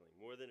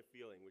than a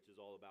feeling, which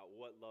is all about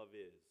what love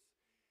is.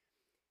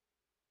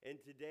 And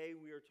today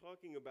we are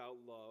talking about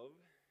love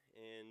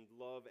and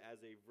love as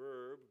a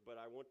verb, but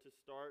I want to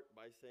start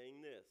by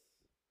saying this.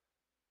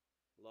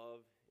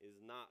 Love is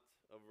not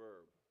a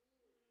verb.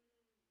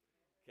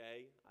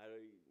 Okay? I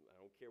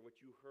don't care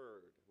what you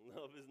heard.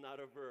 Love is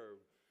not a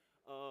verb.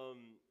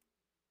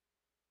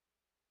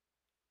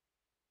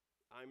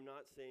 I'm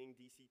not saying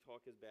DC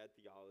Talk is bad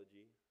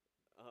theology,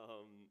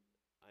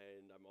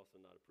 and I'm also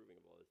not approving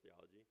of all this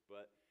theology,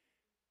 but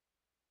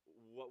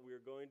what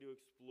we're going to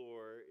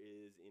explore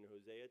is in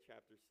Hosea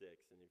chapter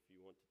 6, and if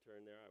you want to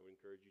turn there, I would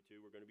encourage you to.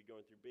 We're going to be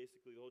going through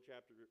basically the whole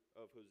chapter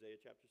of Hosea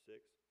chapter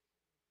 6,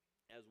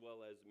 as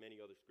well as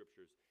many other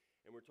scriptures.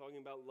 And we're talking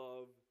about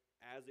love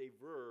as a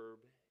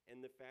verb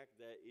and the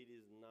fact that it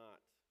is not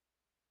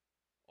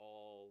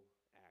all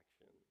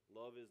action.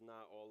 Love is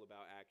not all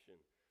about action.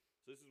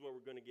 So this is what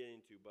we're going to get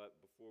into, but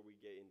before we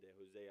get into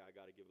Hosea, I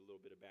got to give a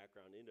little bit of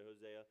background into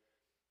Hosea.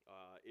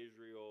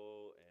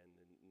 Israel and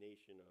the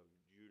nation of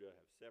Judah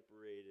have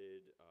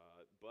separated,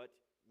 but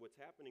what's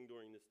happening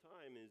during this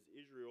time is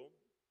Israel,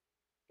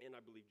 and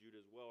I believe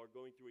Judah as well, are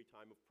going through a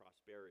time of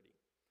prosperity.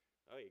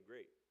 Okay,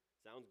 great.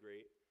 Sounds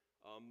great.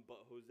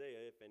 But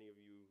Hosea, if any of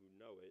you who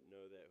know it,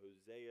 know that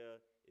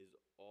Hosea is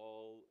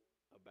all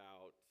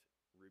about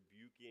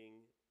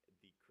rebuking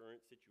the current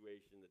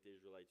situation that the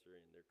Israelites are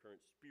in, their current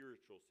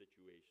spiritual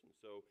situation.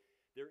 So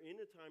they're in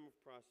a time of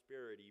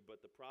prosperity, but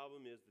the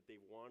problem is that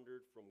they've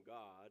wandered from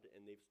God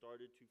and they've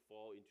started to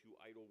fall into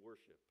idol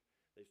worship.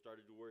 They've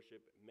started to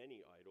worship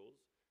many idols,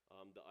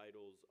 the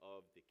idols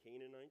of the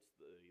Canaanites,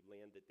 the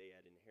land that they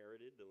had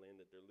inherited, the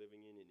land that they're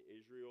living in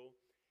Israel.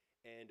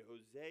 And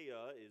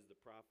Hosea is the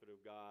prophet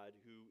of God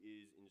who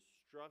is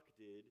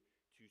instructed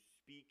to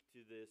speak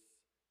to this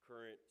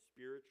current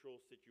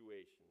spiritual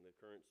situation, the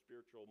current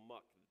spiritual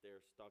muck that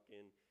they're stuck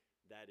in,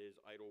 that is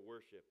idol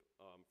worship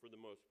for the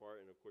most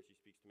part, and of course he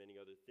speaks to many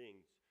other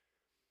things.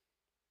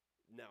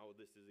 Now,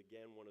 this is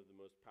again one of the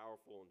most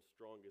powerful and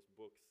strongest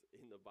books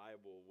in the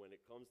Bible when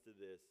it comes to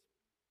this,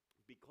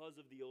 because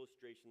of the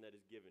illustration that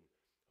is given.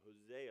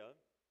 Hosea,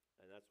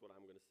 and that's what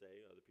I'm going to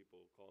say, other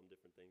people call him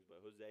different things,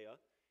 but Hosea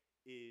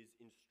is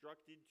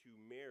instructed to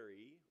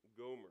marry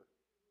Gomer.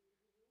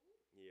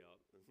 Yeah,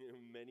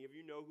 many of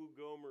you know who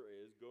Gomer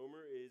is.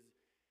 Gomer is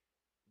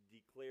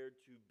declared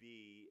to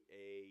be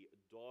a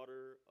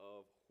daughter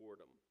of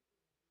whoredom.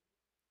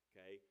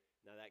 Okay,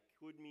 now that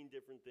could mean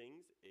different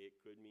things. It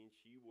could mean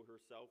she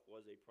herself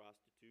was a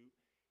prostitute.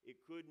 It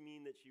could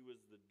mean that she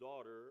was the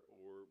daughter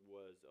or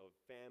was a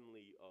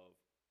family of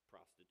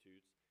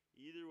prostitutes.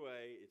 Either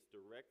way, it's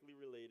directly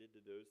related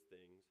to those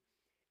things.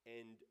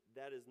 And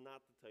that is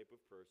not the type of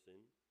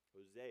person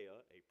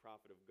Hosea, a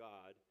prophet of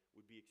God,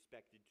 would be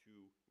expected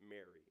to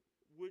marry,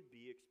 would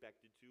be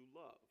expected to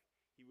love.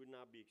 He would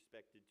not be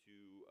expected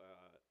to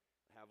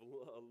have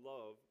a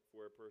love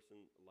for a person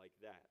like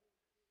that.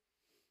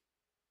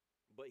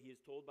 But he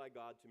is told by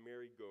God to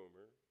marry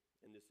Gomer,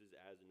 and this is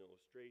as an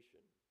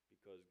illustration,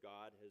 because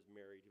God has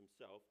married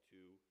himself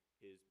to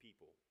his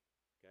people.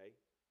 Okay?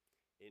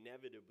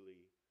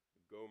 Inevitably,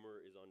 Gomer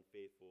is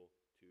unfaithful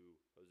to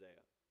Hosea.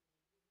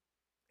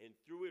 And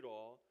through it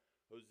all,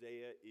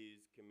 Hosea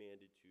is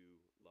commanded to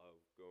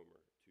love Gomer,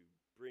 to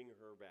bring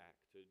her back,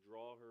 to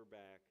draw her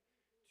back,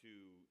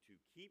 to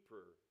keep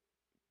her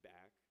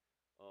back,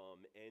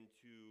 and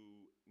to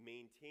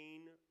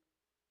maintain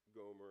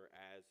Gomer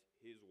as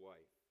his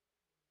wife.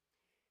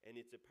 And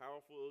it's a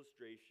powerful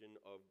illustration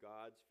of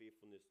God's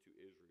faithfulness to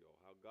Israel,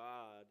 how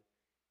God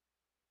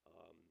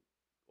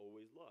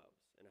always loves,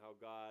 and how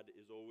God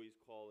is always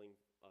calling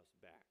us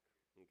back,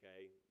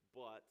 okay?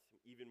 But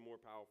even more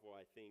powerful,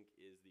 I think,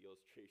 is the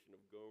illustration of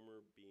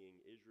Gomer being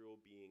Israel,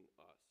 being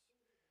us.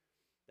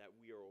 That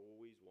we are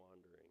always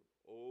wandering,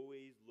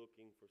 always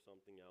looking for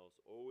something else,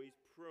 always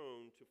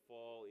prone to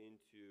fall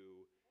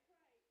into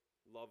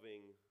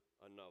loving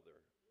another.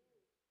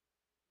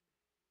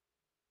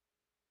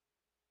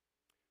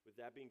 With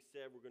that being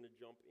said, we're going to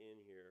jump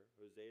in here.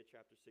 Hosea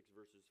chapter 6,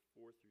 verses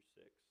 4 through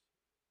 6.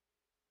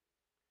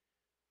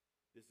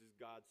 This is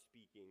God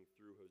speaking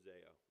through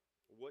Hosea.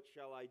 What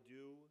shall I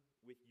do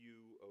with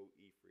you, O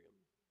Ephraim?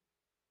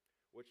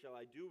 What shall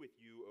I do with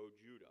you, O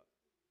Judah?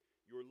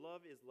 Your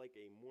love is like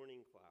a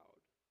morning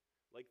cloud,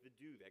 like the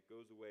dew that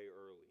goes away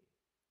early.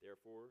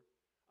 Therefore,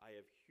 I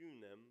have hewn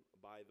them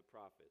by the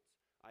prophets.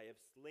 I have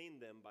slain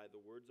them by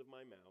the words of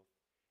my mouth,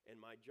 and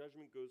my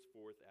judgment goes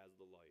forth as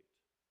the light.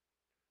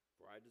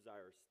 For I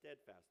desire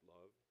steadfast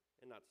love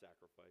and not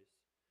sacrifice,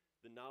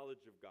 the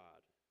knowledge of God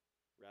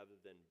rather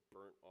than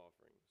burnt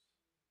offerings.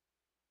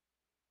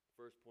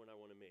 First point I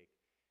want to make.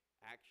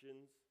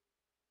 Actions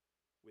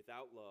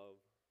without love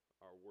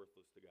are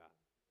worthless to God.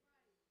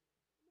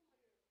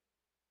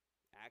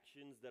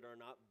 Actions that are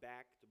not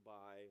backed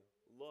by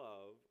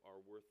love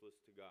are worthless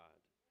to God.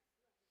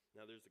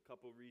 Now, there's a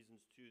couple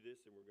reasons to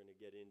this, and we're going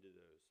to get into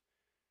those.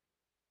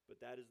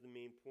 But that is the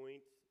main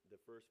point,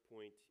 the first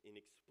point in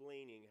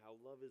explaining how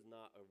love is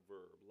not a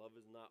verb. Love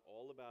is not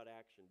all about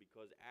action,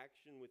 because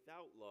action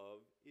without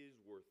love is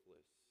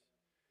worthless.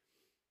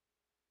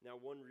 Now,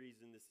 one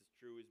reason this is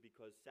true is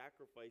because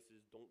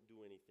sacrifices don't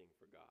do anything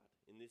for God.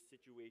 In this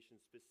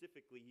situation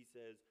specifically, he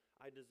says,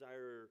 I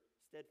desire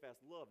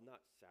steadfast love,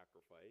 not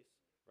sacrifice,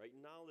 right?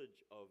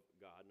 Knowledge of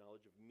God,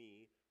 knowledge of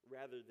me,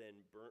 rather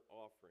than burnt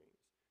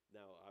offerings.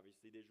 Now,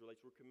 obviously, the Israelites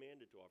were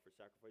commanded to offer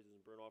sacrifices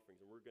and burnt offerings,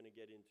 and we're going to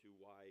get into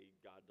why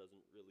God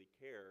doesn't really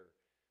care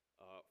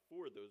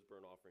for those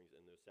burnt offerings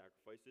and those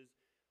sacrifices.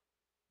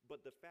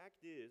 But the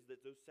fact is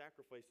that those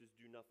sacrifices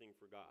do nothing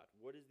for God.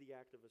 What is the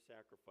act of a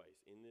sacrifice?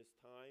 In this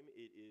time,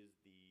 it is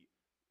the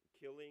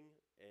killing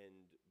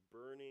and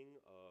burning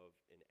of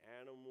an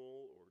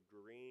animal or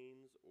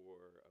grains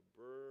or a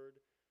bird.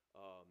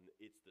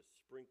 It's the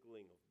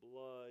sprinkling of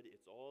blood.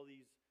 It's all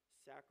these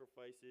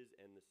sacrifices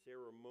and the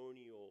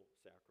ceremonial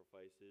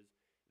sacrifices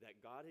that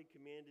God had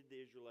commanded the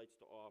Israelites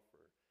to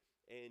offer.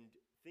 And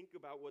think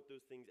about what do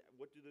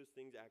those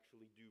things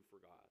actually do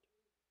for God?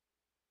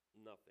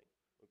 Nothing.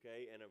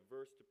 Okay, and a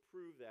verse to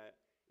prove that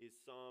is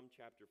Psalm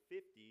chapter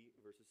 50,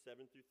 verses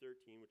 7 through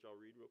 13, which I'll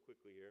read real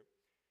quickly here.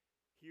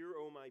 Hear,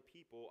 O my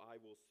people, I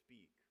will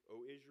speak.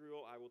 O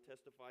Israel, I will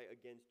testify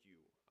against you.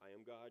 I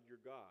am God,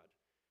 your God.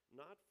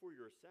 Not for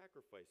your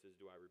sacrifices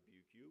do I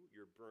rebuke you.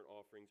 Your burnt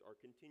offerings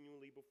are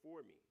continually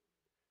before me.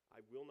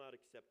 I will not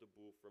accept a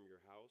bull from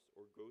your house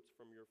or goats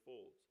from your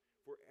folds.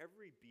 For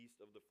every beast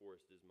of the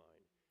forest is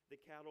mine,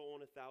 the cattle on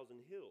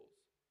 1,000 hills.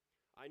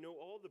 I know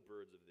all the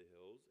birds of the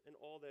hills, and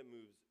all that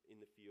moves in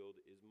the field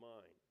is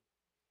mine.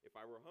 If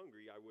I were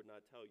hungry, I would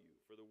not tell you,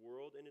 for the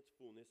world and its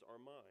fullness are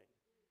mine.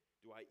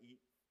 Do I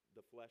eat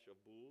the flesh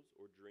of bulls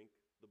or drink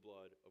the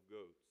blood of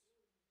goats?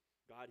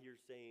 God here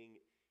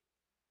saying,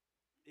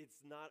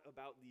 it's not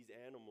about these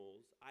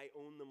animals. I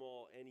own them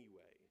all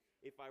anyway.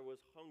 If I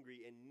was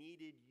hungry and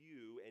needed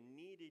you and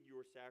needed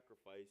your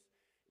sacrifice,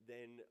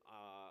 then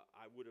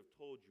I would have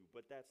told you.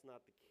 But that's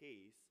not the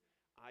case.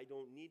 I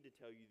don't need to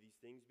tell you these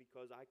things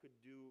because I could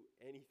do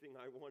anything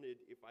I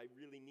wanted if I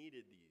really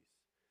needed these.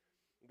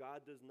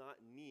 God does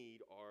not need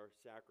our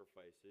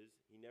sacrifices.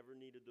 He never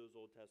needed those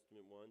Old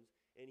Testament ones,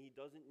 and he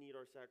doesn't need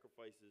our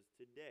sacrifices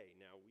today.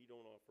 Now, we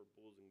don't offer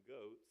bulls and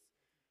goats,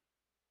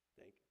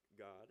 thank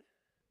God,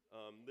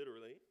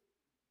 literally,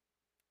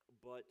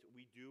 but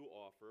we do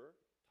offer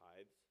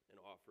tithes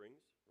and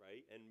offerings,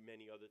 right? And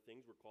many other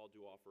things. We're called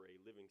to offer a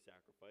living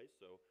sacrifice,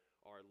 so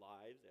our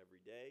lives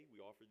every day,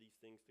 we offer these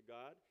things to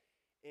God.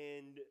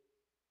 And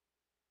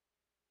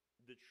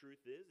the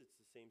truth is, it's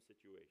the same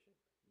situation.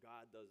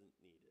 God doesn't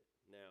need it.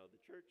 Now,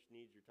 the church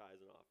needs your tithes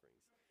and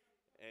offerings.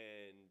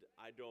 And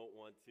I don't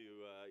want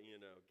to,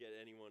 get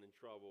anyone in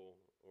trouble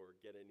or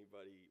get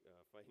anybody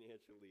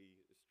financially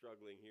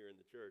struggling here in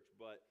the church.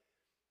 But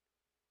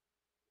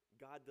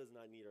God does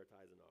not need our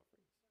tithes and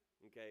offerings,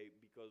 okay?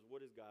 Because what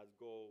is God's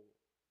goal,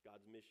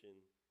 God's mission?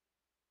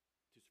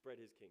 To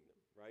spread his kingdom,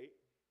 right?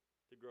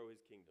 To grow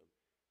his kingdom.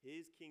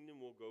 His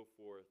kingdom will go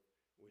forth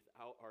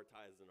without our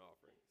tithes and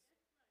offerings.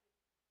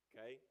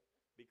 Okay?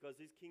 Because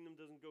his kingdom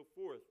doesn't go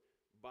forth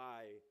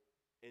by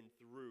and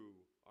through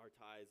our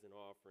tithes and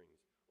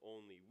offerings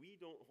only. We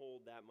don't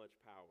hold that much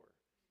power.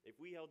 If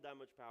we held that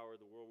much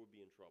power, the world would be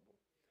in trouble.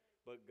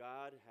 But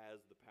God has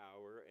the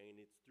power,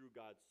 and it's through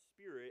God's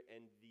Spirit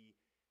and the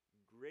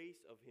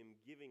grace of him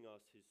giving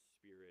us his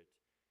Spirit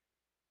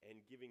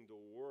and giving the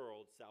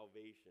world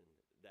salvation,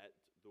 that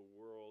the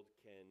world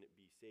can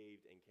be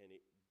saved and can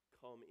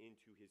come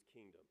into his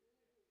kingdom.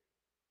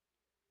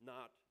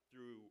 Not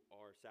through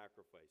our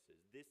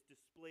sacrifices. This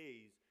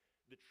displays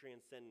the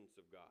transcendence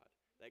of God,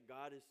 that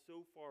God is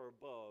so far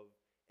above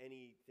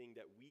anything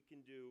that we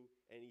can do,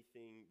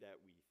 anything that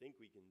we think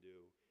we can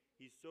do.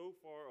 He's so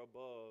far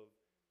above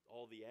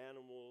all the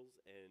animals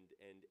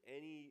and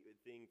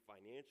anything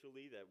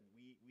financially that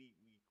we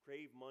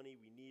crave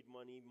money, we need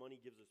money. Money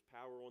gives us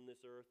power on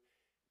this earth.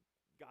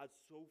 God's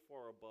so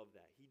far above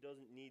that. He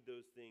doesn't need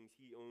those things.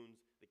 He owns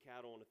the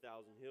cattle on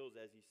 1,000 hills,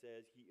 as he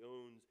says. He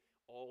owns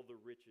all the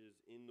riches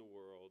in the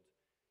world.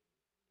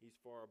 He's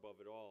far above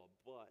it all.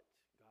 But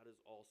God is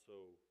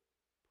also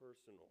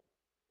personal.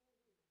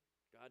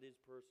 God is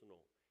personal.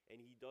 And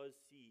he does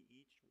see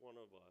each one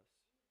of us.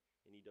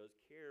 And he does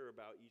care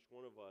about each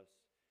one of us.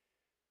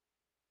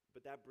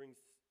 But that brings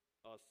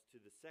us to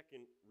the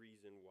second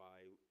reason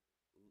why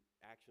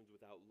actions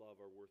without love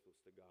are worthless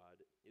to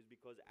God, is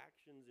because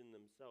actions in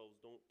themselves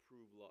don't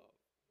prove love.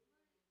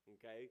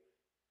 Okay?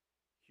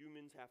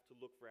 Humans have to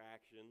look for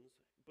actions,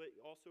 but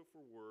also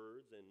for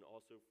words and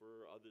also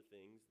for other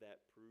things that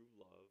prove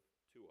love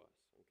to us.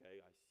 Okay?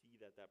 I see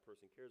that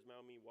person cares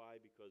about me. Why?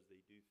 Because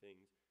they do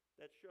things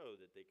that show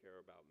that they care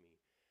about me.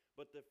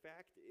 But the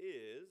fact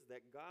is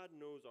that God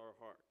knows our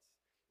hearts.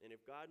 And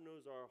if God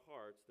knows our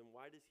hearts, then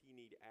why does he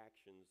need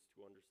actions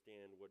to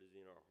understand what is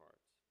in our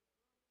hearts?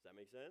 Does that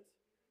make sense?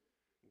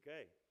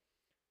 Okay.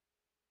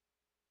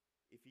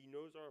 If he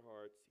knows our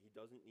hearts, he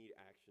doesn't need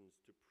actions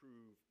to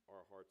prove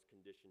our heart's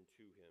condition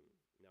to him.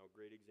 Now, a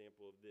great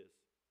example of this,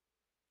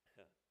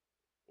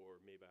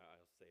 or maybe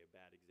I'll say a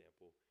bad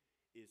example,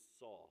 is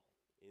Saul.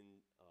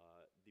 In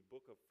the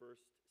book of 1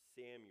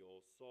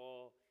 Samuel,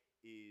 Saul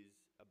is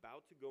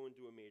about to go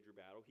into a major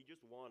battle. He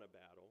just won a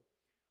battle.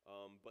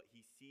 But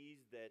he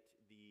sees that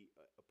the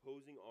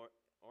opposing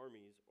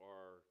armies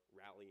are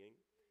rallying,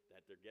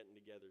 that they're getting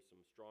together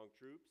some strong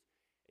troops,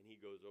 and he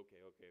goes,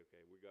 okay,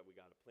 we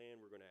got a plan.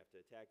 We're going to have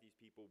to attack these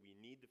people. We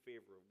need the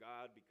favor of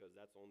God because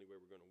that's the only way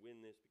we're going to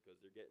win this,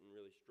 because they're getting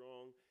really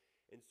strong.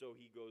 And so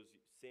he goes,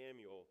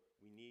 Samuel,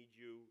 we need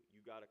you. You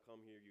got to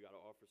come here. You got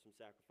to offer some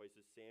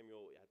sacrifices.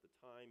 Samuel, at the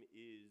time,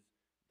 is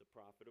the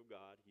prophet of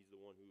God. He's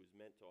the one who is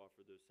meant to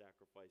offer those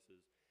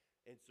sacrifices.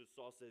 And so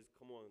Saul says,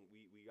 come on,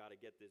 we got to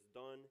get this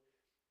done.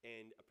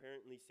 And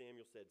apparently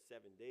Samuel said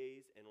 7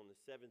 days. And on the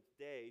seventh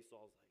day,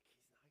 Saul's like,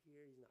 he's not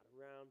here, he's not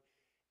around.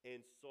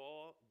 And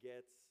Saul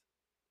gets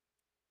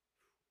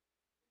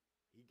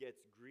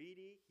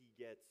greedy, he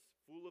gets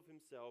full of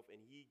himself,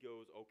 and he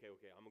goes, okay,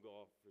 I'm going to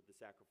go offer the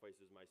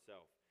sacrifices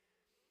myself.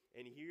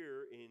 And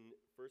here in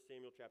 1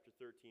 Samuel chapter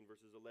 13,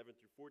 verses 11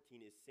 through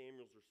 14, is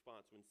Samuel's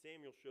response. When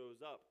Samuel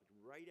shows up,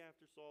 right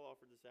after Saul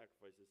offered the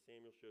sacrifices,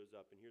 Samuel shows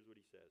up, and here's what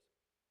he says.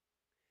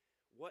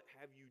 What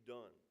have you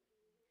done?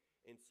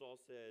 And Saul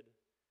said,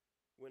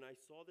 when I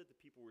saw that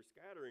the people were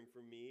scattering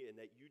from me, and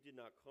that you did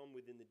not come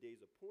within the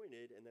days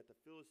appointed, and that the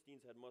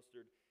Philistines had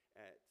mustered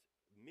at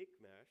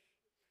Michmash.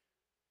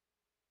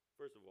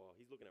 First of all,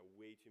 he's looking at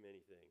way too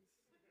many things.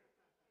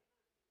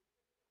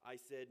 I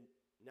said,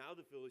 now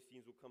the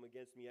Philistines will come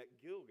against me at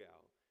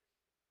Gilgal,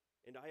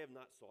 and I have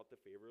not sought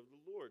the favor of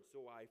the Lord.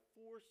 So I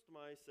forced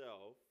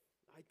myself,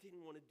 I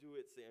didn't want to do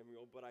it,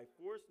 Samuel, but I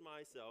forced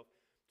myself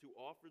to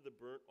offer the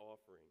burnt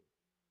offering.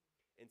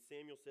 And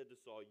Samuel said to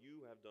Saul,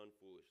 you have done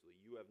foolishly.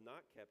 You have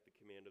not kept the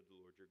command of the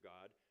Lord your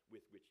God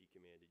with which he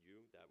commanded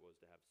you. That was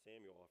to have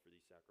Samuel offer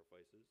these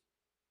sacrifices.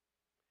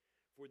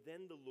 For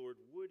then the Lord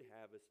would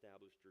have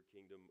established your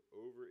kingdom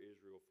over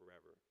Israel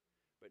forever.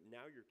 But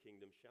now your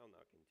kingdom shall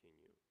not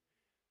continue.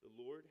 The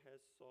Lord has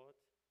sought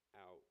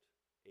out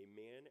a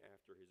man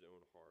after his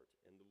own heart,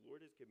 and the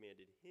Lord has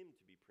commanded him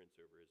to be prince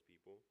over his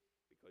people,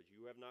 because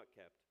you have not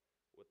kept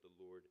what the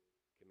Lord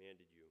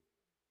commanded you.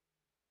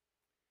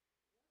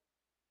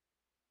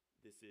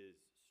 This is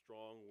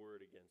strong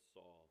word against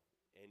Saul,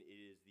 and it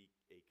is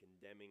a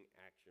condemning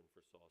action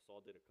for Saul.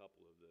 Saul did a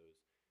couple of those,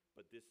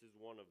 but this is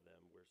one of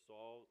them where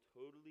Saul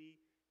totally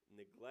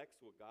neglects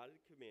what God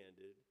had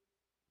commanded.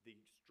 The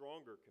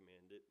stronger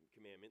commandment,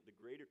 the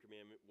greater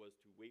commandment, was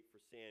to wait for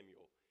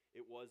Samuel.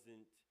 It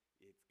wasn't,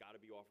 it's got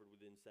to be offered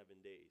within 7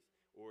 days,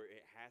 or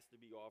it has to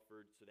be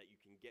offered so that you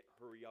can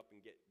hurry up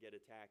and get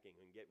attacking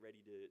and get ready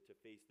to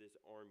face this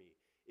army.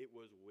 It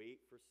was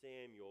wait for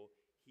Samuel.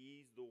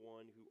 He's the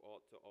one who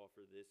ought to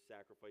offer this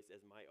sacrifice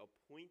as my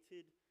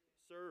appointed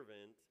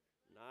servant,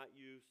 not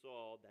you,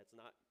 Saul. That's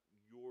not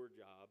your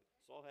job.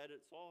 Saul had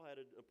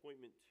an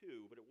appointment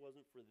too, but it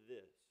wasn't for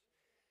this.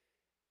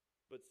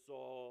 But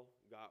Saul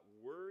got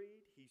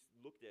worried. He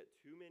looked at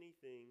too many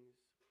things,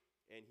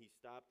 and he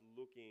stopped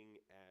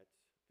looking at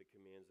the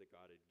commands that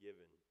God had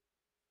given.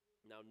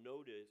 Now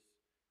notice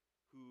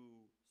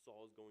who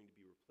Saul is going to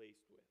be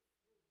replaced with,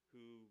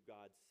 who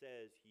God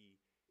says he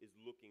is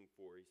looking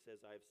for. He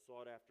says, I have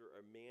sought after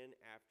a man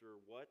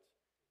after what?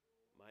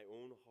 My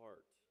own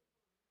heart.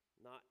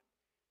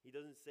 He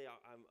doesn't say,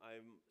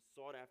 I'm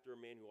sought after a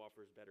man who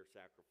offers better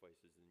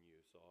sacrifices than you,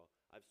 Saul.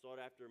 I've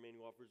sought after a man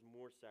who offers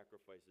more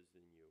sacrifices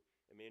than you,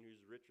 a man who's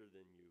richer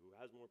than you, who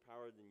has more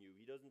power than you.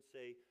 He doesn't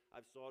say,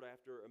 I've sought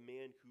after a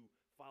man who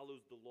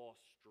follows the law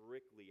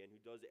strictly and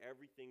who does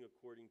everything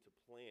according to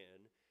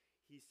plan.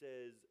 He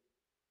says,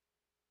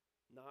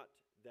 not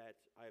that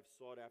I have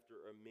sought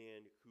after a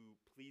man who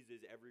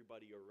pleases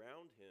everybody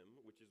around him,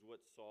 which is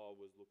what Saul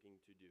was looking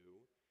to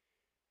do.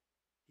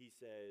 He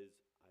says,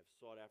 I've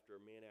sought after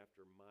a man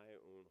after my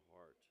own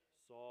heart.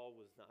 Saul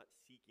was not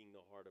seeking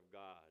the heart of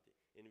God.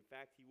 And in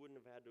fact, he wouldn't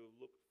have had to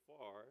have looked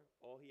far.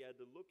 All he had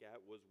to look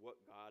at was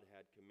what God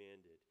had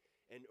commanded.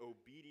 And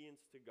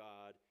obedience to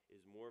God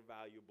is more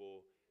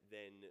valuable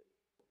than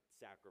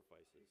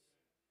sacrifices.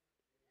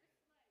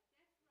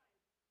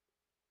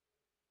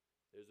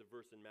 There's a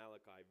verse in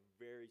Malachi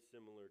very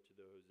similar to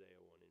the Hosea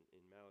one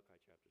in Malachi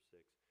chapter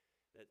 6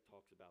 that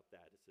talks about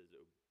that. It says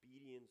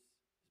obedience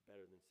is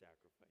better than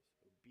sacrifice.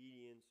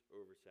 Obedience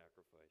over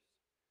sacrifice.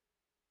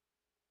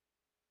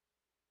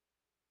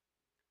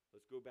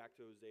 Let's go back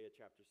to Hosea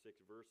chapter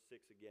 6, verse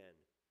 6 again.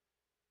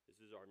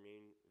 This is our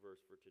main verse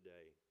for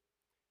today.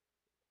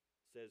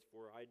 It says,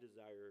 for I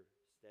desire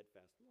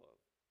steadfast love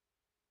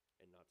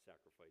and not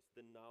sacrifice,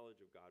 the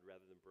knowledge of God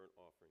rather than burnt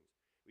offerings.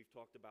 We've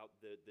talked about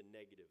the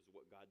negatives,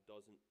 what God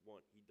doesn't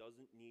want. He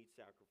doesn't need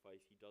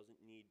sacrifice. He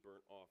doesn't need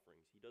burnt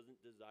offerings. He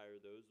doesn't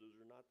desire those. Those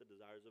are not the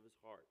desires of his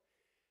heart.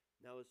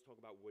 Now let's talk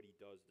about what he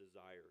does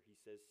desire. He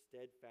says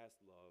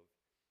steadfast love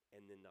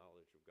and the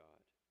knowledge of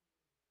God.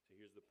 So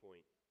here's the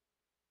point.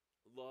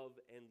 Love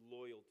and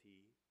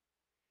loyalty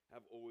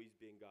have always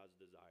been God's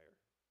desire.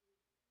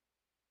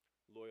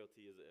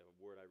 Loyalty is a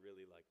word I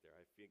really like there.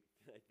 I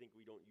think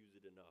we don't use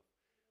it enough.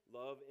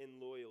 Love and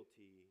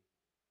loyalty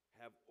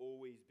have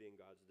always been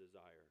God's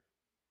desire.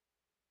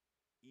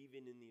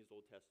 Even in these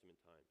Old Testament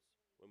times,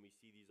 when we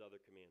see these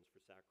other commands for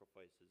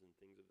sacrifices and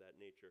things of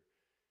that nature,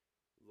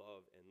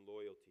 love and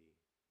loyalty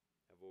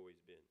have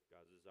always been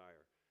God's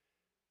desire.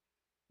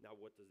 Now,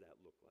 what does that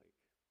look like?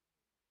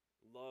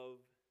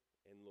 Love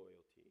and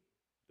loyalty.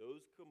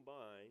 Those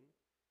combine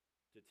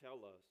to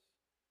tell us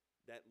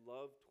that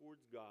love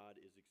towards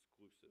God is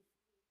exclusive.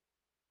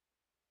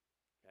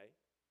 Okay?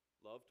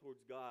 Love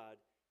towards God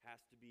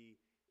has to be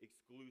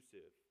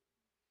exclusive.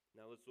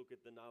 Now let's look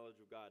at the knowledge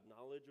of God.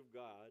 Knowledge of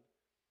God,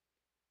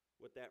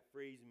 what that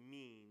phrase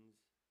means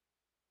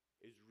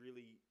is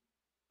really,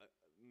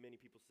 many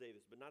people say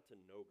this, but not to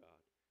know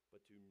God,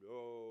 but to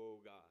know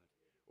God.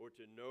 Or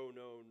to know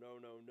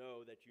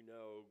that you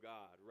know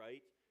God,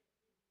 right?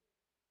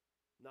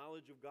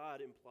 Knowledge of God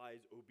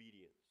implies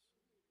obedience.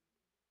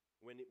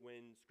 When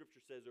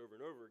Scripture says over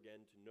and over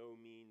again, to know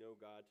me, know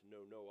God, to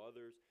know no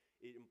others,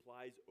 it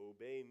implies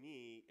obey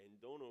me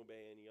and don't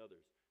obey any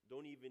others.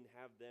 Don't even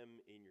have them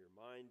in your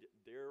mind.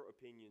 Their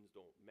opinions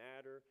don't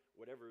matter.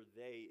 Whatever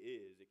they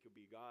is, it could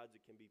be God's,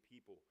 it can be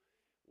people.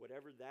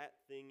 Whatever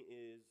that thing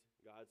is,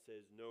 God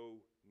says,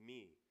 know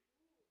me.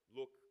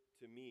 Look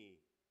to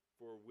me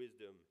for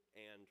wisdom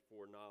and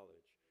for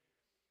knowledge.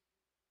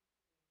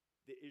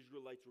 The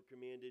Israelites were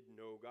commanded,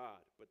 know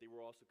God, but they were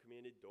also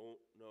commanded,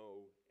 don't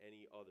know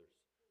any others.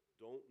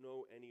 Don't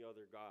know any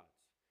other gods.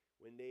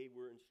 When they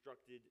were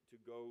instructed to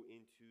go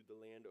into the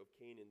land of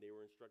Canaan, they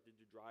were instructed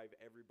to drive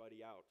everybody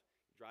out.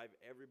 Drive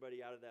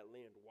everybody out of that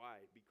land.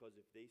 Why? Because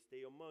if they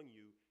stay among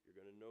you, you're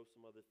going to know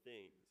some other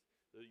things.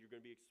 So you're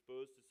going to be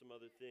exposed to some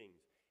other things.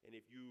 And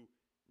if you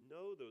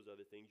know those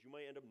other things, you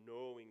might end up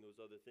knowing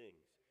those other things.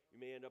 You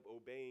may end up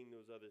obeying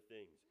those other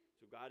things.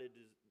 So God had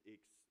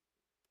explained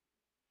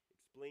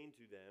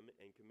to them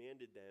and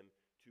commanded them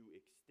to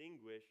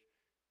extinguish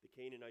the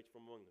Canaanites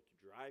from among them,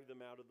 to drive them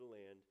out of the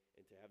land,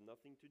 and to have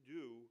nothing to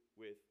do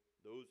with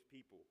those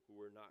people who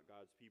were not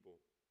God's people.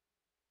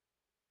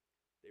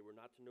 They were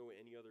not to know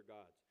any other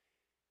gods.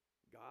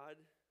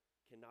 God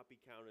cannot be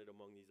counted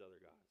among these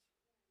other gods.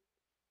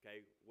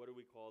 Okay, what do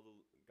we call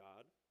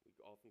God? We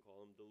often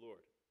call him the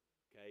Lord.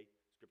 Okay,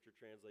 Scripture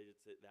translates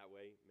it that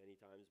way many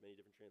times. Many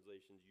different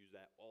translations use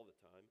that all the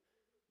time.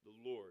 The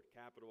Lord,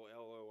 capital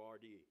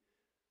L-O-R-D.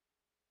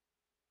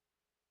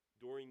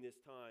 During this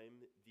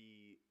time,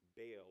 the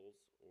Baals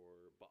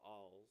or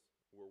Baals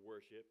were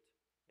worshipped,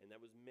 and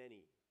that was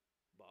many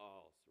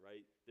Baals,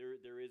 right?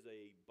 There is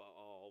a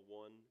Baal,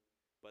 one,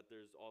 but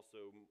there's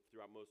also,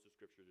 throughout most of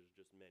Scripture, there's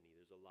just many.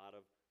 There's a lot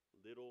of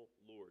little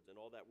lords, and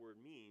all that word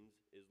means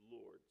is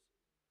lords.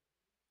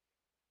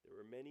 There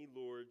were many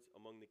lords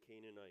among the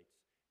Canaanites,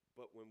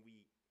 but when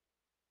we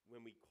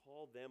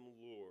call them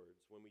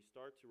lords, when we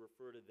start to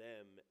refer to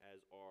them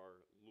as our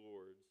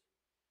lords,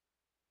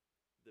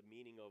 the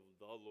meaning of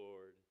the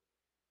Lord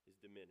is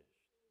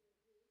diminished.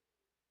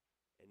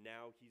 And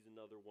now he's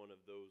another one of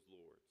those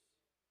lords.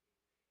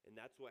 And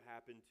that's what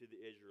happened to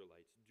the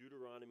Israelites.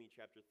 Deuteronomy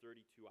chapter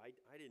 32, I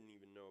didn't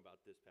even know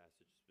about this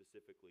passage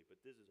specifically, but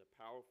this is a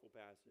powerful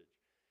passage,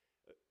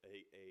 a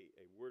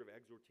word of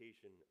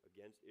exhortation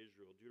against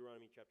Israel.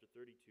 Deuteronomy chapter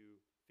 32,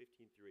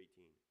 15 through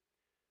 18.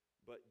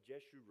 But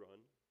Jeshurun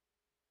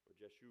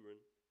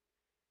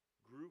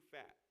grew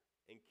fat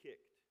and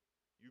kicked.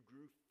 You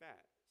grew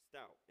fat,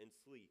 stout, and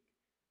sleek.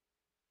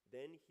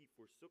 Then he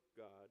forsook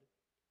God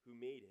who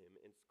made him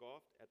and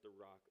scoffed at the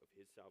rock of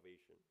his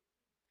salvation.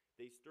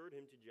 They stirred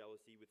him to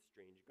jealousy with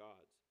strange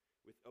gods.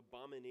 With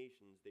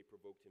abominations they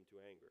provoked him to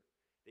anger.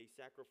 They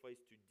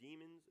sacrificed to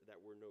demons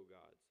that were no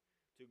gods,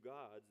 to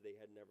gods they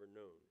had never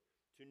known,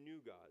 to new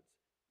gods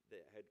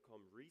that had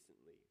come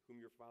recently,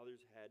 whom your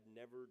fathers had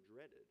never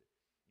dreaded.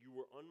 You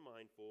were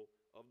unmindful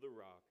of the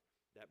rock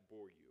that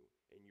bore you,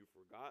 and you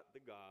forgot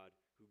the God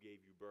who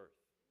gave you birth.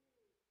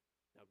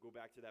 Now go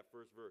back to that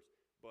first verse.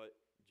 But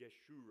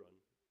Jeshurun,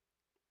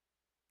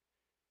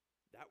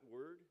 that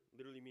word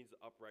literally means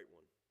the upright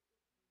one.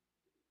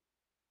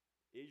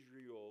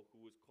 Israel,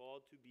 who was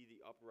called to be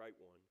the upright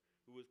one,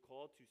 who was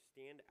called to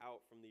stand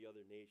out from the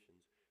other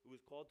nations, who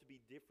was called to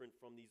be different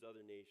from these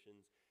other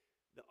nations,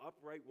 the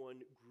upright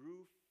one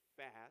grew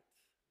fat.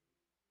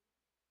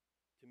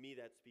 To me,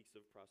 that speaks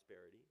of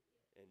prosperity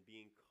and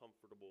being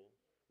comfortable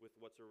with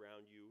what's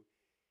around you.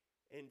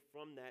 And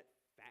from that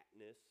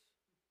fatness,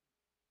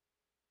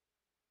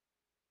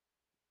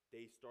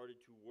 they started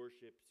to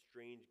worship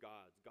strange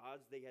gods,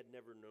 gods they had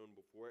never known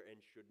before and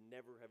should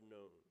never have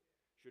known,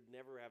 should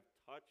never have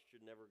touched,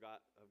 should never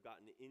have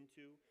gotten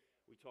into.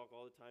 We talk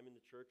all the time in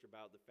the church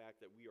about the fact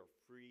that we are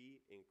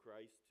free in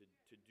Christ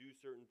to do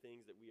certain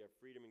things, that we have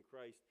freedom in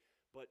Christ,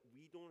 but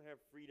we don't have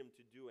freedom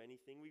to do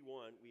anything we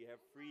want. We have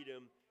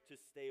freedom to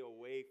stay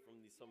away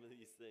from some of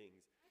these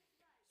things.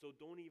 So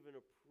don't even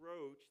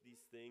approach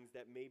these things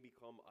that may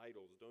become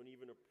idols. Don't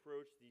even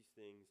approach these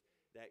things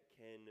that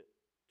can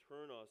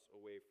turn us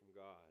away from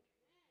God.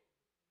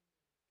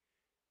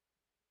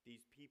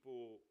 These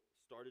people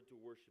started to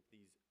worship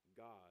these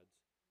gods.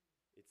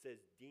 It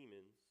says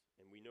demons,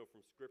 and we know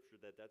from Scripture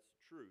that that's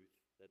the truth,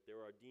 that there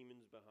are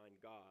demons behind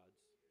gods.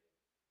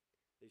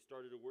 They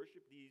started to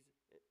worship these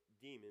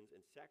demons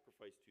and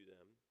sacrifice to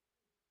them,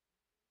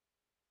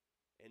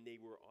 and they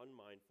were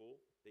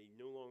unmindful. They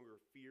no longer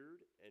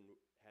feared and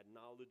had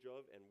knowledge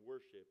of and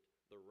worshipped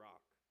the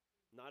rock.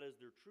 Not as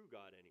their true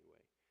God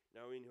anyway.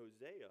 Now in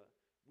Hosea,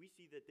 we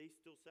see that they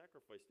still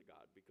sacrifice to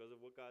God because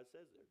of what God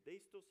says there. They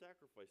still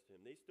sacrificed to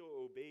him. They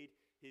still obeyed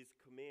his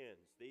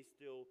commands. They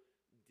still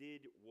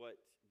did what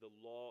the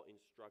law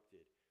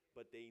instructed.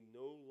 But they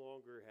no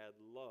longer had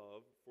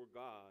love for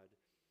God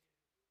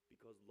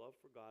because love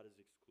for God is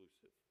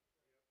exclusive.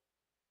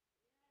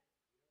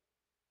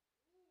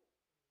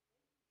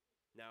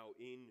 Now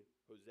in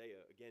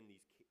Hosea, again,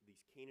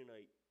 these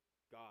Canaanite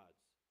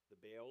gods,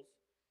 the Baals,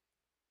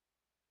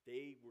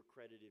 they were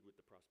credited with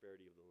the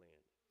prosperity of the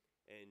land.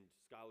 And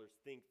scholars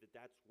think that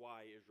that's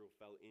why Israel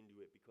fell into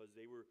it, because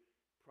they were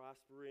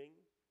prospering,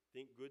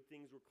 think good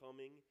things were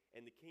coming,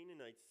 and the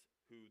Canaanites,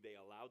 who they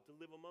allowed to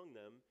live among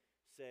them,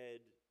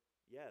 said,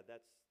 yeah,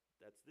 that's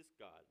this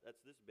God, that's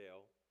this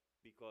Baal,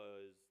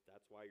 because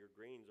that's why your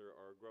grains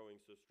are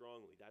growing so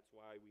strongly. That's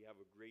why we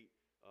have a great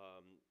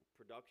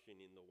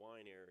production in the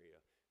wine area.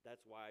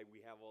 That's why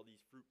we have all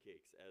these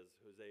fruitcakes, as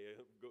Hosea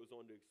goes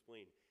on to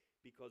explain,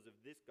 because of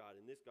this God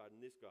and this God and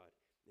this God.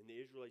 And the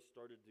Israelites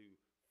started to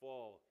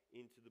fall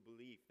into the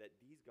belief that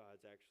these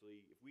gods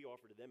actually, if we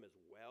offer to them as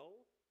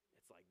well,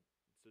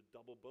 it's a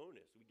double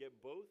bonus. We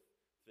get both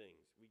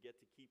things. We get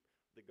to keep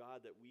the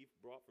God that we've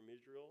brought from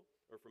Israel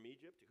or from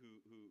Egypt,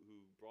 who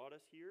brought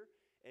us here,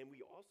 and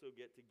we also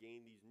get to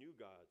gain these new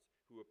gods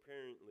who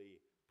apparently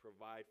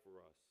provide for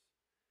us.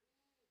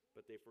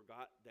 But they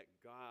forgot that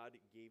God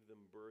gave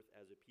them birth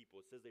as a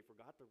people. It says they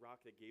forgot the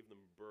rock that gave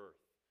them birth.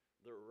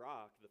 The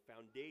rock, the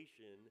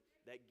foundation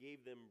that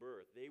gave them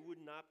birth. They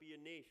would not be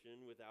a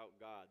nation without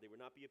God. They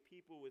would not be a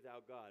people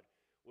without God.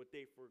 What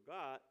they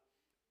forgot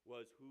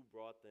was who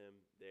brought them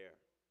there.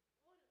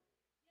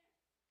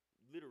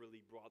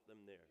 Literally brought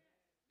them there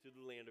to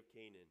the land of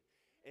Canaan.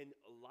 And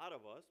a lot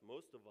of us,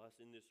 most of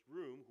us in this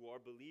room who are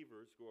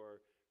believers, who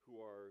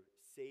are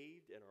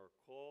saved and are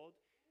called,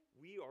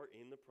 we are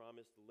in the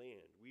promised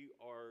land. We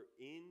are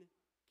in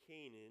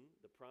Canaan,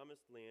 the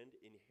promised land,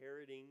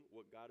 inheriting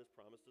what God has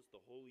promised us,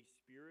 the Holy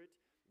Spirit,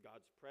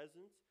 God's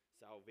presence,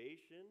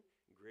 salvation,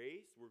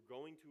 grace. We're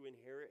going to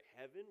inherit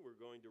heaven. We're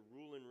going to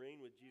rule and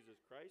reign with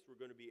Jesus Christ. We're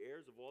going to be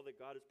heirs of all that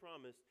God has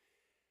promised.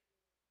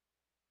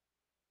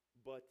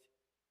 But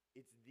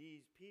it's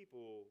these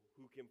people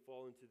who can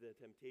fall into the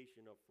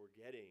temptation of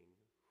forgetting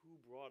who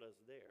brought us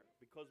there,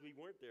 because we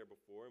weren't there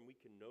before, and we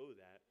can know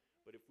that.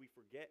 But if we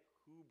forget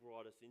who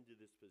brought us into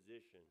this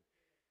position,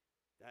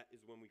 that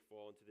is when we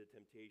fall into the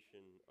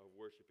temptation of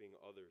worshiping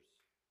others.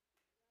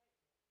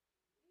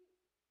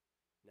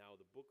 Now,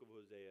 the book of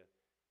Hosea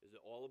is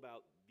all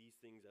about these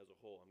things as a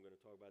whole. I'm going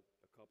to talk about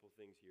a couple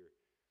things here.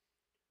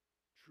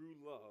 True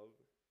love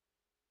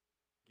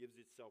gives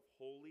itself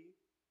wholly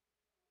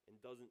and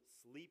doesn't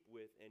sleep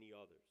with any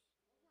others.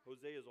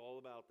 Hosea is all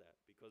about that,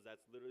 because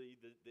that's literally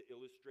the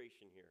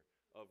illustration here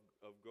of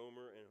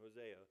Gomer and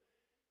Hosea.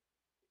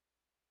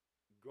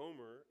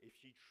 Gomer, if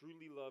she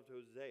truly loved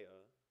Hosea,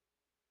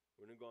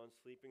 wouldn't have gone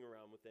sleeping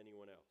around with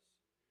anyone else.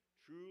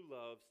 True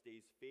love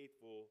stays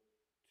faithful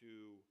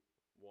to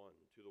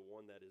the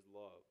one that is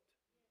loved.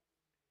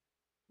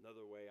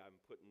 Another way I'm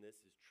putting this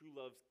is true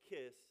love's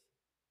kiss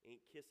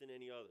ain't kissing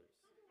any others.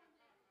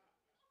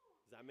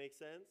 Does that make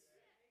sense?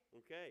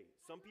 Okay.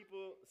 Some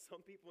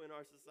people in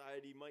our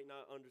society might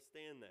not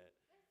understand that.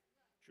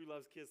 True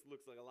love's kiss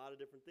looks like a lot of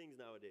different things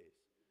nowadays.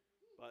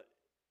 But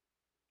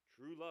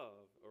true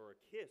love, or a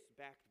kiss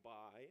backed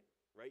by,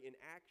 right, an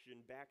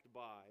action backed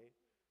by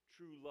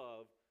true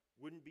love,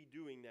 wouldn't be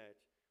doing that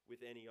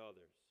with any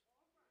others.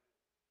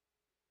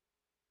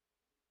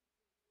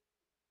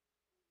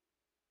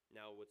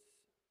 Now, what's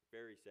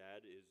very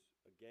sad is,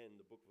 again,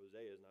 the book of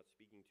Hosea is not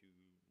speaking to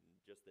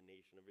just the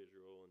nation of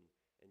Israel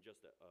and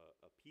just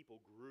a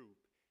people group.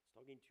 It's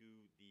talking to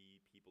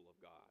the people of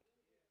God,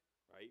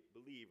 right?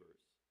 Believers,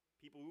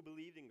 people who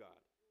believed in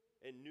God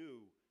and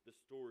knew the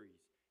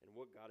stories and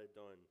what God had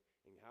done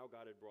and how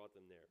God had brought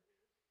them there.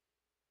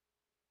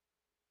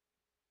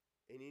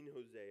 And in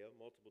Hosea,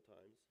 multiple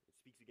times, it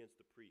speaks against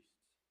the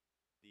priests,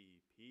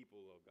 the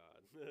people of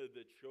God,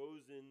 the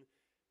chosen,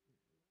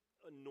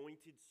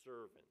 anointed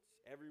servants.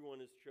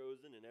 Everyone is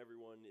chosen and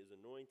everyone is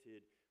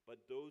anointed,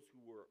 but those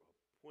who were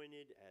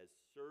appointed as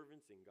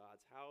servants in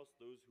God's house,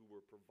 those who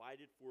were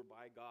provided for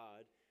by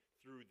God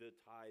through the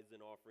tithes and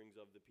offerings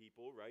of the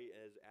people, right,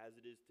 as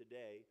it is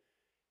today,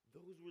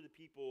 those were the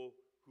people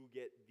who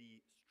get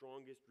the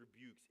strongest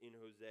rebukes in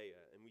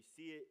Hosea. And we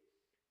see it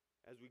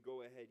as we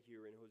go ahead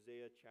here in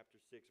Hosea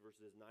chapter 6,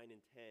 verses 9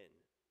 and 10,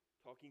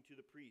 talking to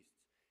the priests.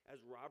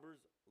 As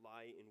robbers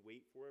lie in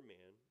wait for a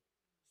man,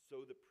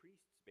 so the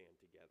priests band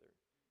together.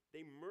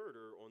 They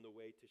murder on the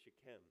way to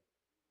Shechem.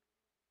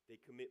 They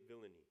commit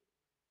villainy.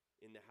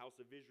 In the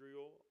house of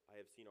Israel, I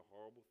have seen a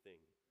horrible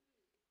thing.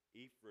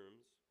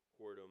 Ephraim's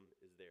whoredom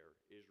is there.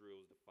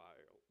 Israel is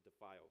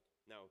defiled.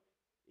 Now,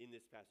 in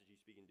this passage,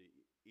 he's speaking to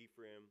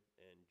Ephraim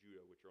and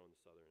Judah, which are on the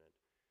southern end.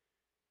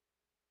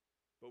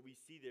 But we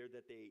see there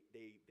that they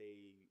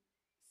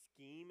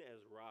scheme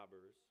as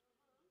robbers,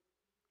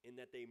 and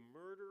that they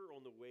murder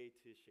on the way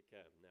to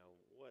Shechem. Now,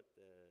 what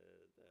the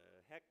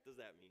heck does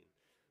that mean,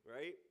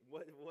 right?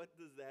 What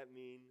does that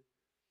mean?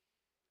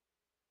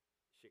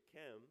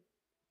 Shechem,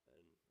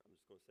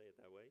 going to say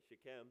it that way.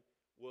 Shechem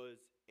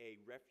was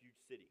a refuge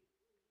city.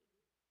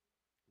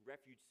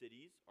 Refuge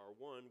cities are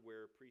one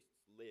where priests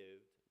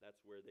lived.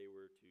 That's where they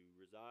were to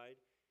reside,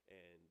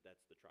 and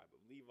that's the tribe of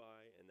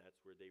Levi, and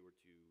that's where they were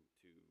to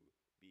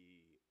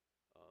be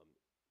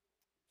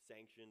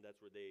sanctioned.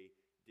 That's where they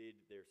did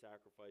their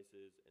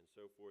sacrifices and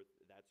so forth.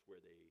 That's where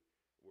they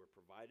were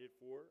provided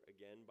for,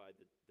 again, by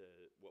the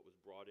what was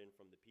brought in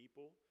from the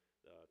people,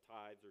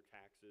 tithes or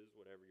taxes,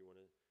 whatever you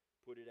want to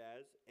put it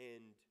as.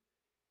 And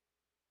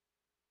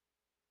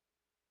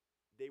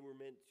they were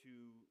meant to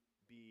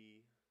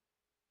be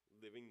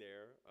living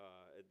there,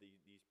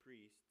 these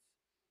priests,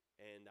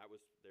 and that was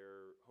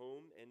their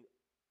home. And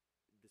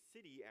the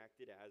city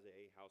acted as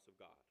a house of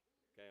God.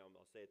 Okay,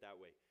 I'll say it that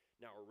way.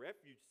 Now, a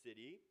refuge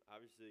city,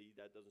 obviously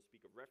that doesn't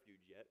speak of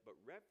refuge yet, but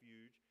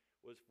refuge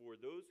was for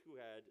those who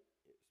had,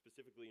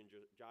 specifically in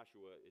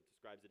Joshua, it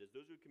describes it as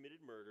those who committed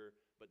murder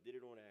but did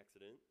it on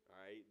accident, all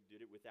right,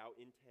 did it without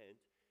intent.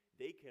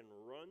 They can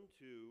run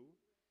to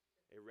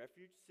a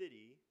refuge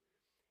city,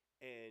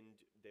 and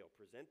they'll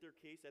present their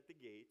case at the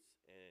gates,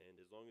 and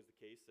as long as the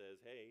case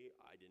says, hey,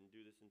 I didn't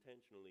do this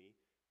intentionally,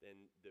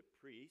 then the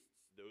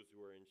priests, those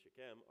who are in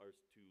Shechem, are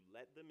to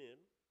let them in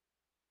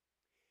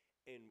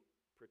and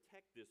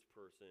protect this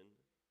person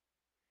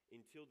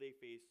until they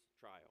face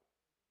trial,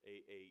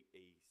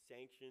 a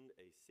sanctioned,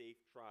 a safe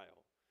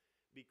trial.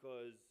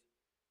 Because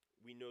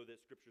we know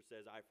that Scripture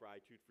says eye for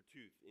eye, tooth for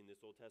tooth in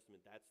this Old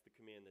Testament. That's the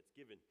command that's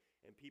given.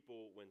 And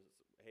people, when,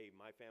 hey,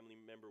 my family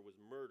member was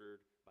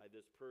murdered by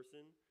this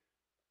person,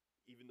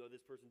 even though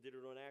this person did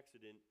it on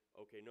accident,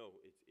 okay, no,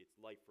 it's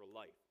life for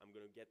life. I'm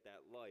going to get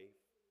that life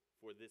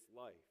for this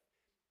life.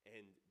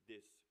 And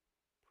this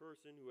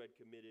person who had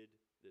committed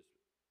this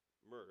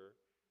murder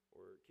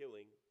or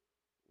killing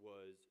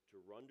was to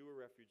run to a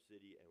refuge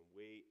city and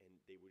wait, and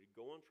they would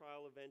go on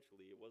trial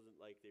eventually. It wasn't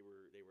like they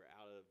were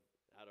out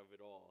of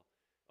it all.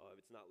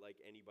 It's not like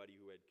anybody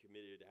who had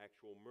committed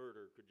actual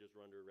murder could just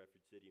run to a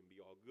refuge city and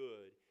be all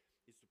good.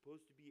 It's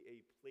supposed to be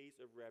a place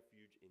of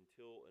refuge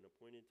until an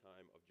appointed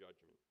time of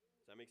judgment.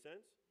 Does that make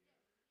sense?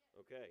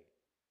 Okay.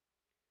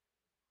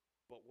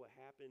 But what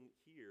happened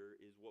here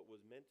is what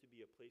was meant to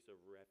be a place of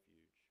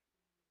refuge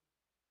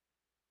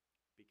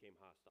became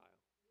hostile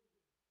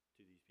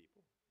to these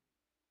people.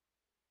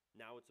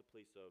 Now it's a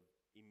place of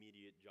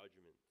immediate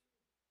judgment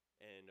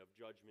and of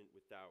judgment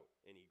without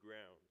any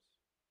grounds.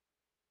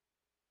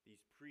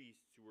 These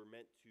priests who were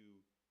meant to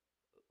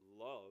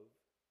love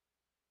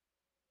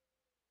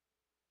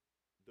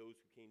those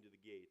who came to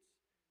the gates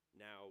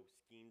now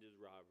schemed as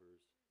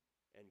robbers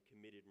and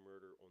committed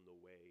murder on the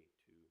way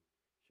to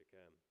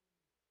Shechem.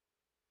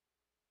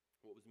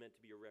 What was meant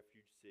to be a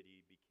refuge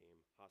city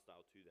became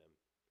hostile to them.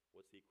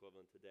 What's the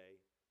equivalent today?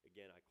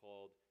 Again, I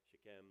called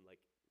Shechem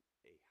like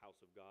a house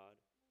of God.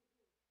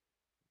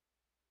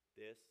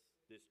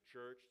 This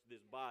church,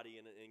 this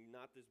body, and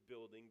not this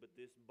building, but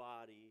this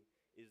body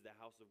is the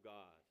house of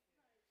God.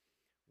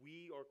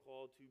 We are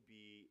called to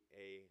be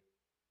a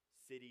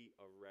city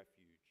of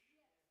refuge.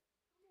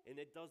 And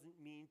it doesn't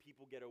mean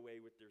people get away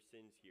with their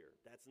sins here.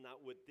 That's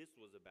not what this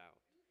was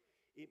about.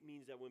 It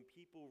means that when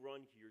people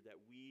run here, that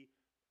we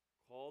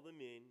call them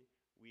in,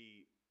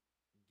 we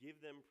give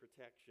them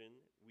protection,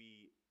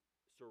 we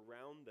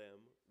surround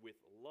them with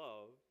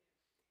love,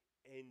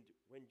 and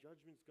when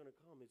judgment's going to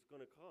come, it's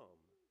going to come.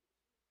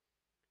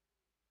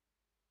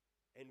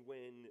 And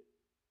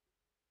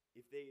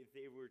if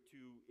they were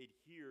to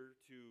adhere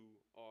to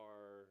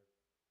our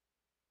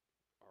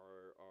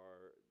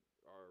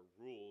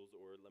rules,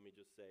 or let me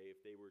just say,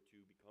 if they were to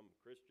become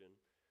Christian,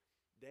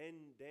 then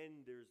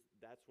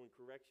that's when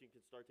correction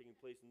can start taking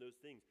place in those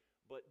things.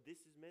 But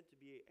this is meant to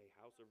be a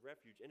house of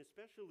refuge, and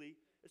especially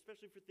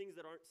for things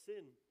that aren't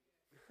sin.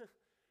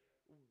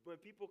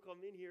 When people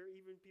come in here,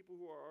 even people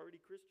who are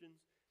already Christians,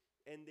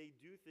 and they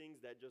do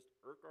things that just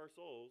irk our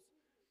souls,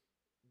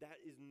 that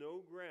is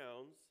no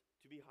grounds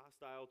to be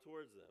hostile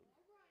towards them.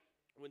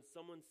 When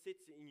someone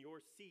sits in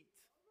your seat,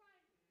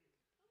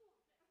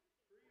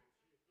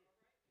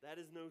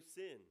 that is no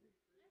sin.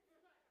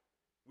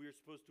 We are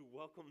supposed to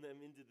welcome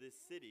them into this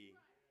city,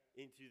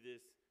 into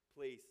this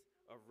place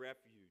of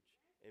refuge,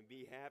 and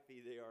be happy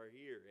they are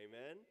here.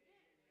 Amen?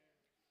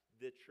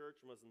 The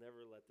church must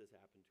never let this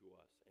happen to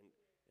us. And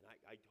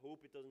I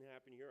hope it doesn't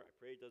happen here. I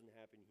pray it doesn't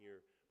happen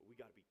here. But we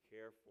got to be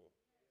careful,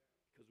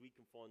 because we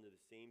can fall into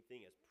the same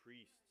thing as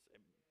priests.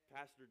 And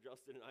Pastor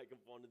Justin and I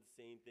can fall into the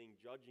same thing,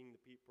 judging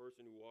the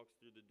person who walks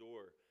through the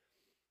door.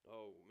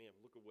 Oh, man,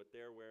 look at what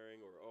they're wearing.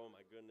 Or, oh,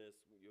 my goodness,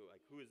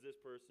 like, who is this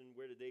person?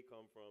 Where did they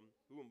come from?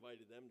 Who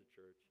invited them to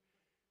church?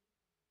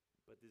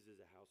 But this is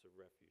a house of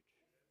refuge.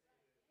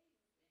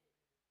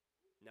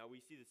 Now, we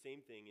see the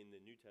same thing in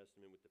the New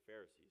Testament with the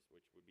Pharisees,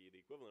 which would be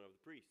the equivalent of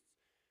the priests.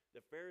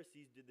 The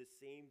Pharisees did the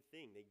same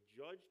thing. They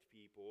judged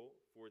people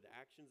for the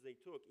actions they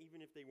took,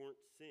 even if they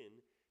weren't sin.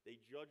 They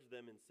judged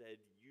them and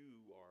said,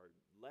 you are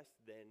less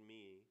than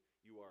me.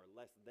 You are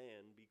less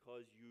than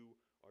because you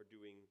are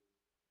doing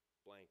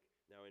blank.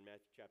 Now, in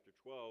Matthew chapter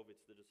 12,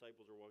 it's the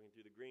disciples are walking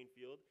through the grain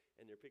field,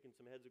 and they're picking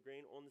some heads of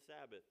grain on the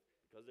Sabbath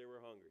because they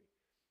were hungry.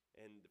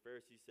 And the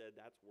Pharisees said,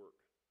 that's work.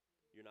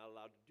 You're not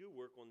allowed to do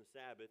work on the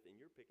Sabbath, and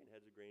you're picking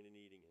heads of grain and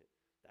eating it.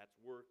 That's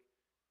work.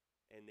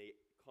 And they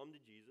come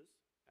to Jesus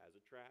as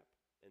a trap,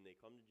 and they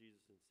come to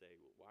Jesus and say,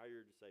 well, why are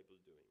your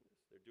disciples doing this?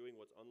 They're doing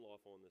what's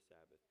unlawful on the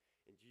Sabbath.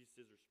 And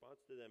Jesus'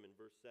 response to them in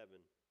verse 7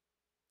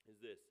 is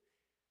this: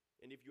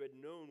 and if you had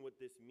known what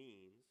this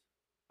means,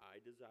 I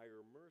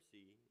desire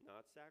mercy,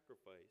 not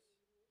sacrifice,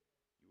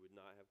 you would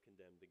not have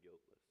condemned the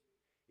guiltless.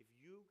 If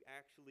you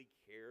actually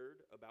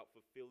cared about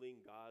fulfilling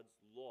God's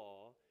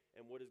law,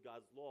 and what is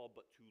God's law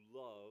but to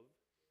love,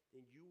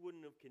 then you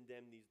wouldn't have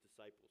condemned these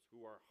disciples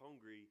who are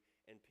hungry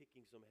and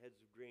picking some heads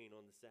of grain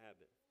on the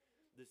Sabbath.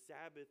 The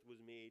Sabbath was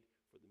made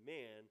for the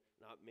man,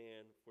 not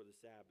man for the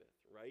Sabbath,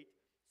 right?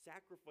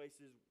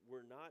 Sacrifices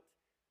were not,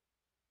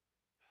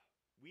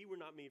 we were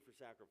not made for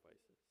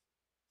sacrifices.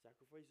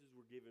 Sacrifices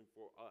were given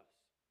for us.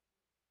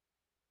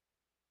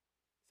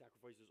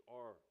 Sacrifices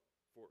are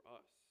for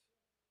us.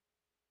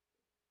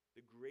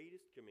 The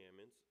greatest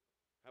commandments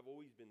have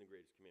always been the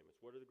greatest commandments.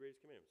 What are the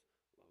greatest commandments?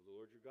 Love the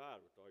Lord your God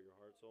with all your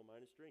heart, soul,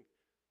 mind, and strength.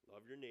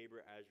 Love your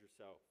neighbor as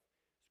yourself.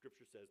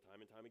 Scripture says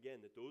time and time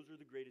again that those are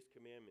the greatest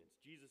commandments.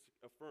 Jesus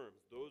affirms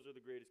those are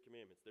the greatest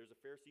commandments. There's a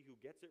Pharisee who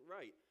gets it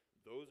right.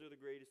 Those are the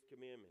greatest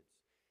commandments.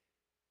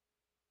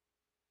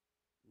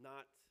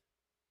 Not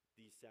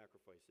these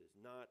sacrifices,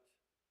 not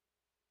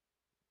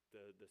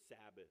the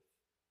Sabbath.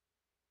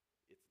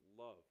 It's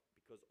love,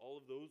 because all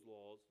of those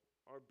laws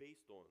are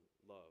based on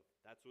love.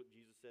 That's what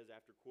Jesus says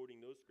after quoting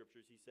those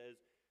scriptures. He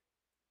says,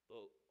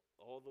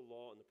 all the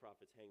law and the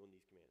prophets hang on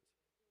these commands.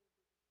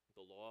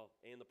 The law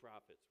and the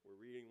prophets.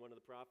 We're reading one of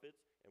the prophets,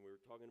 and we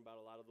were talking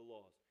about a lot of the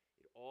laws.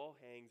 It all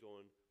hangs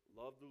on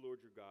love the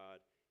Lord your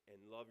God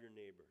and love your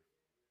neighbor.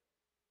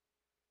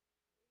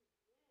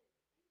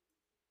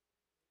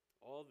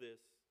 All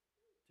this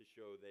to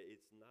show that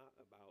it's not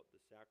about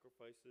the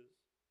sacrifices,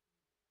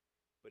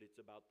 but it's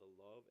about the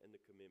love and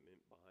the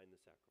commitment behind the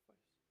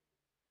sacrifice.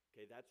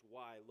 Okay, that's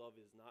why love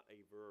is not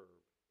a verb.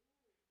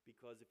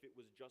 Because if it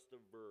was just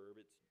a verb,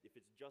 if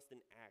it's just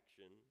an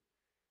action,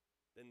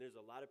 then there's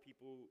a lot of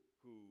people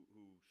who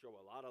show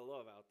a lot of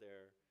love out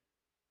there,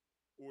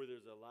 or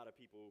there's a lot of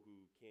people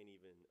who can't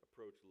even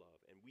approach love.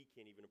 And we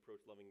can't even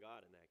approach loving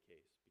God in that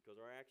case, because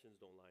our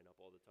actions don't line up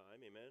all the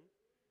time. Amen?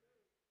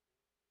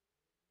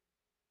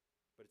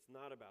 But it's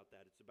not about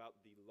that. It's about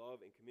the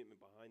love and commitment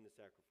behind the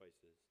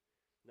sacrifices.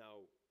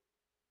 Now,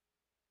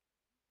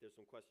 there's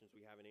some questions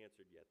we haven't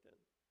answered yet then.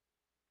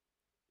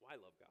 Why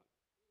love God?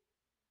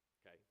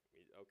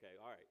 Okay,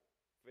 all right,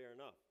 fair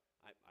enough.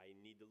 I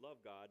need to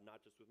love God,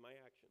 not just with my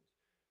actions.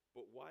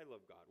 But why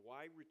love God?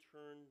 Why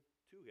return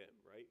to him,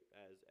 right?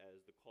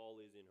 As the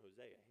call is in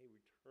Hosea. Hey,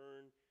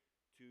 return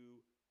to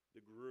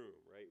the groom,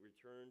 right?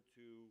 Return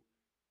to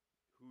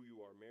who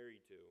you are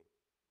married to.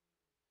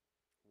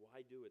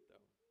 Why do it,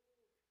 though?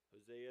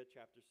 Hosea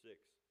chapter 6,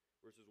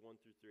 verses 1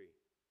 through 3.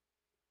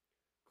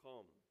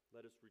 Come,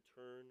 let us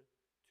return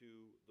to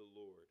the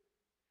Lord.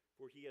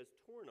 For he has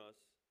torn us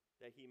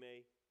that he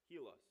may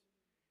heal us.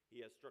 He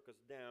has struck us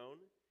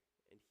down,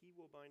 and he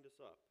will bind us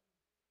up.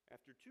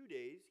 After 2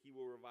 days, he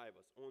will revive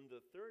us. On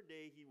the third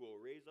day, he will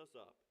raise us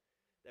up,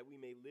 that we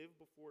may live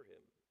before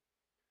him.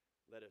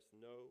 Let us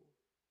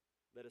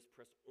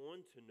press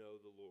on to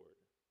know the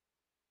Lord.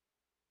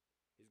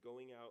 His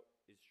going out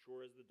is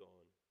sure as the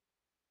dawn.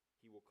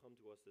 He will come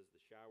to us as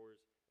the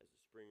showers, as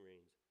the spring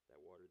rains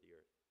that water the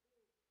earth.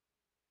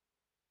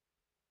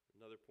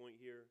 Another point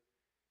here,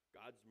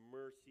 God's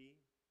mercy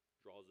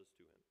draws us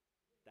to him.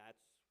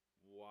 That's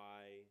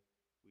why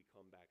we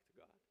come back to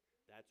God.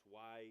 That's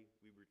why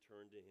we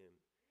return to him,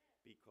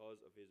 because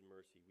of his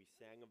mercy. We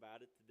sang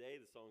about it today.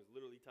 The song is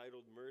literally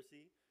titled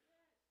Mercy.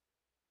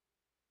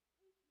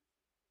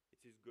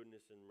 It's his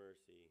goodness and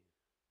mercy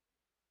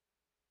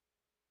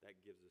that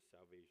gives us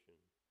salvation.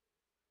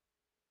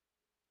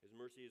 His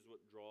mercy is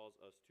what draws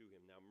us to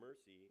him. Now,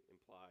 mercy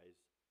implies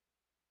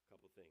a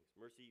couple things.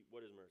 Mercy,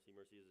 what is mercy?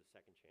 Mercy is a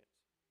second chance,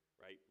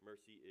 right?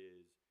 Mercy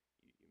is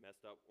you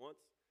messed up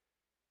once,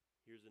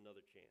 here's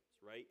another chance,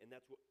 right? And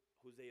that's what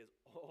Hosea is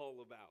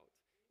all about.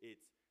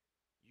 It's,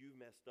 you've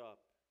messed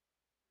up.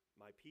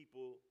 My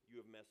people, you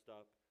have messed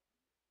up.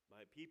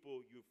 My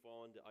people, you've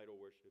fallen to idol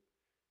worship.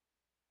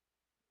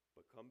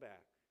 But come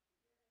back.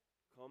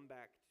 Come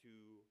back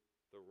to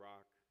the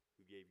rock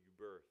who gave you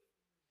birth.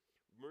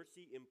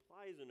 Mercy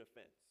implies an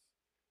offense.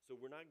 So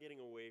we're not getting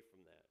away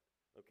from that.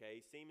 Okay?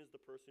 Same as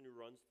the person who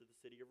runs to the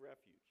city of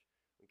refuge.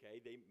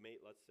 Okay?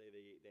 Let's say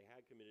they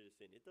had committed a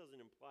sin. It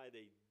doesn't imply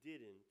they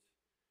didn't.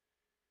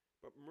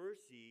 But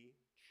mercy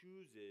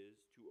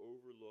chooses to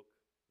overlook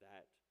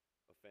that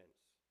offense,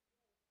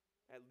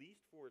 at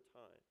least for a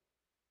time.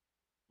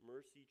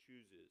 Mercy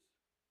chooses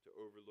to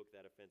overlook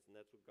that offense, and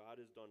that's what God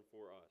has done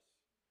for us.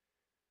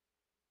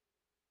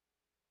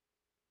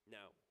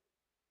 Now,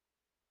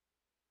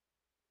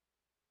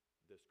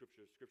 the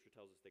scripture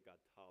tells us that God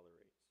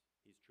tolerates.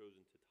 He's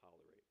chosen to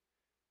tolerate.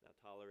 Now,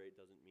 tolerate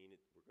doesn't mean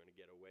we're going to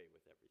get away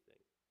with everything,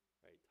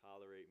 right?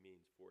 Tolerate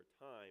means for a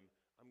time,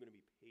 I'm going to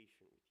be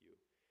patient with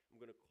you. I'm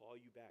going to call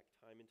you back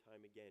time and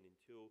time again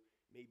until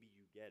maybe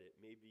you get it.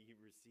 Maybe you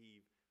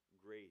receive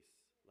grace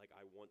like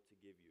I want to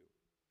give you.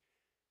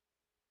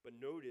 But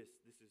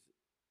notice, this is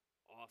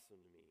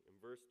awesome to me. In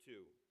verse 2,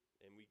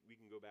 and we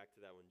can go back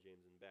to that one,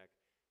 James and back.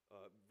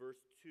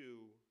 Verse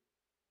 2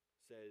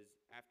 says,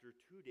 after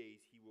 2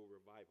 days he will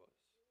revive us.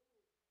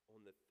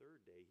 On the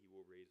third day he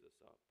will raise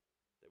us up,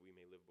 that we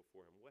may live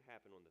before him. What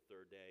happened on the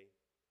third day?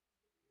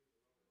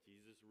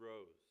 Jesus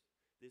rose.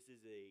 This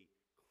is a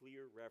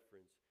clear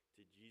reference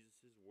to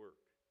Jesus' work,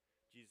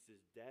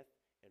 Jesus' death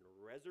and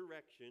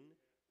resurrection,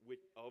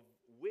 of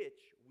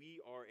which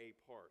we are a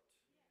part.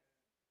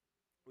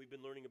 We've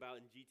been learning about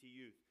in GT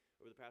Youth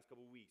over the past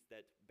couple of weeks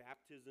that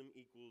baptism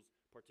equals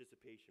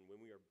participation.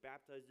 When we are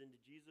baptized into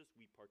Jesus,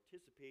 we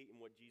participate in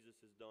what Jesus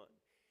has done.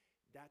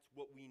 That's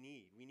what we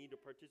need. We need to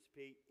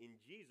participate in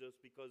Jesus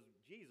because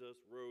Jesus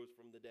rose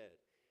from the dead.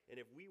 And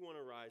if we want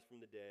to rise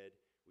from the dead,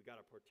 we got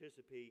to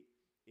participate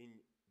in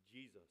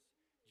Jesus.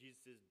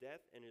 Jesus'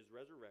 death and his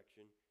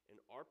resurrection and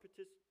our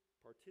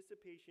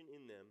participation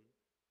in them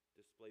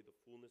display the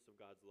fullness of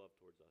God's love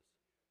towards us.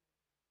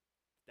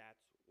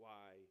 That's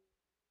why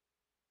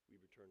we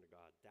return to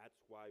God.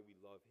 That's why we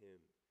love him,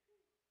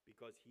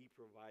 because he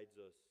provides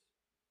us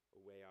a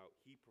way out.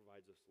 He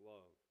provides us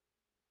love.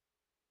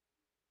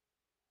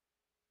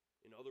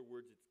 In other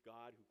words, it's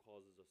God who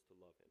causes us to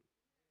love him.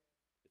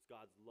 It's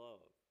God's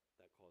love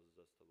that causes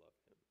us to love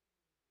him.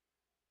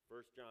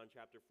 1 John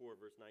chapter 4,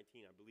 verse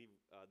 19, I believe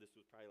this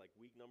was probably like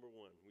week number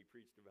 1 we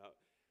preached about.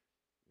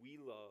 We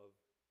love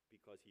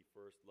because he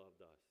first loved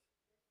us.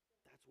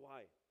 That's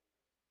why.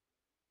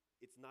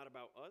 It's not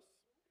about us.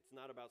 It's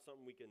not about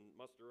something we can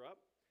muster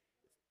up.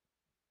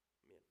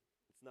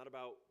 It's not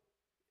about,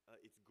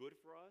 it's good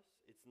for us.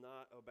 It's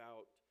not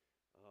about,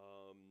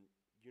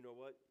 you know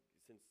what,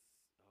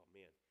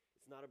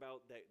 it's not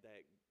about that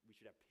we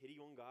should have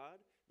pity on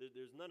God.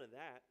 There's none of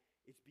that.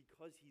 It's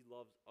because he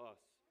loves us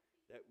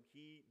that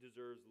he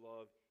deserves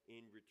love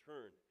in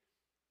return.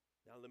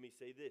 Now let me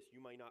say this.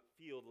 You might not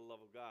feel the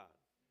love of God.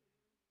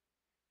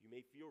 You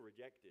may feel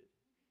rejected.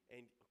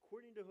 And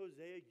according to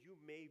Hosea, you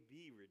may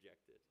be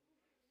rejected.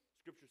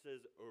 Scripture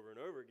says over and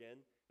over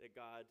again that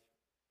God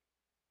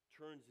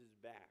turns his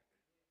back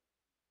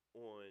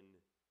on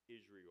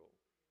Israel.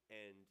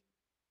 And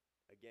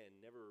again,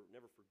 never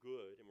for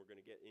good, and we're going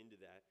to get into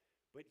that.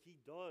 But he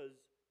does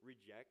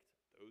reject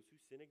those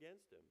who sin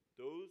against him,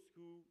 those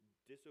who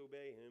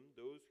disobey him,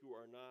 those who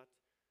are not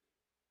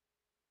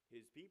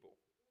his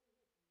people.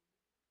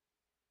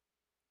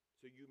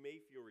 So you may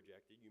feel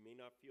rejected. You may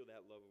not feel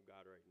that love of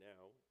God right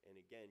now. And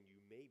again,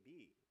 you may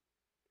be.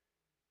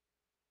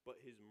 But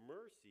his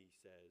mercy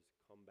says,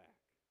 come back.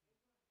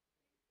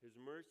 His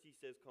mercy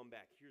says, come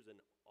back. Here's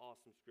an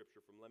awesome scripture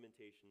from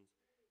Lamentations,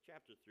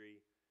 chapter 3,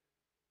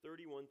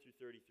 31 through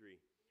 33.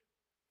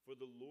 For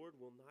the Lord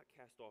will not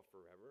cast off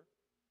forever,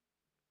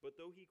 but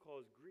though he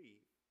cause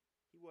grief,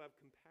 he will have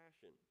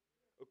compassion,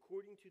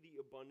 according to the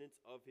abundance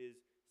of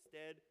his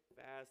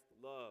steadfast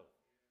love.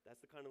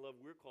 That's the kind of love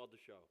we're called to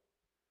show.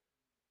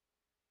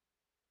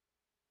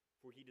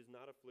 For he does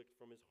not afflict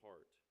from his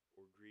heart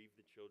or grieve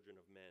the children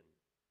of men.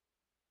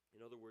 In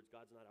other words,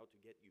 God's not out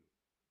to get you.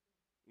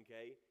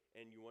 Okay?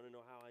 And you want to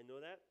know how I know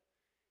that?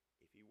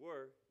 If he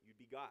were, you'd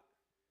be got.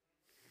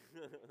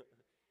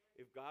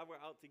 If God were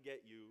out to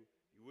get you,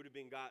 you would have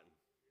been gotten.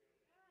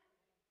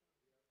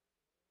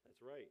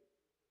 That's right.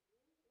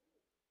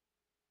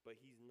 But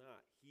he's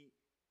not. He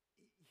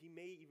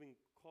may even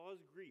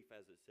cause grief,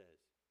 as it says,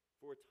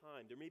 for a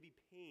time. There may be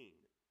pain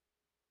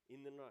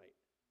in the night.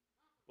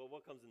 But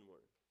what comes in the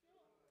morning?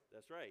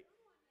 That's right.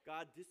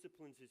 God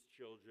disciplines his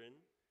children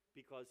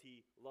because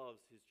he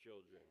loves his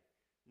children.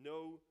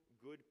 No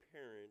good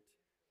parent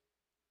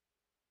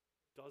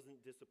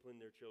doesn't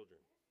discipline their children.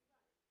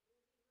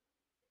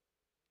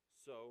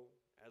 So,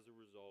 as a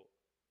result,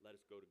 let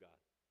us go to God.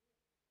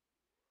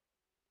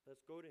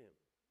 Let's go to him.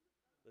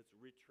 Let's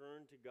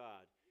return to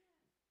God.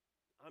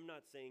 I'm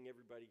not saying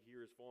everybody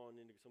here has fallen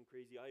into some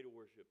crazy idol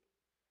worship,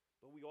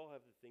 but we all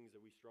have the things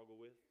that we struggle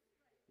with.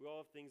 We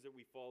all have things that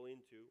we fall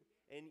into.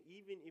 And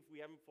even if we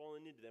haven't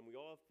fallen into them, we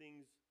all have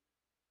things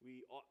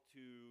we ought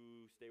to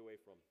stay away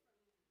from.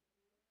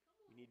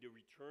 We need to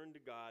return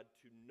to God,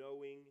 to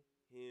knowing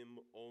him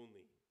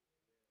only.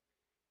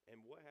 And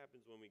what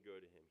happens when we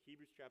go to him?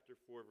 Hebrews chapter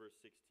 4, verse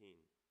 16.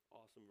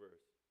 Awesome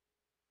verse.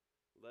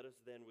 Let us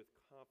then with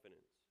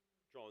confidence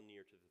draw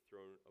near to the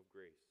throne of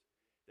grace,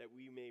 that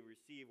we may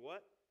receive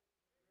what?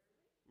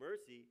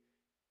 Mercy,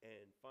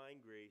 and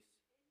find grace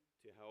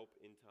to help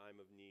in time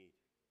of need.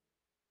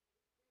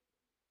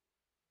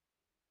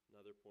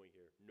 Another point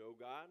here. Know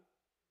God,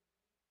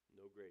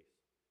 know grace.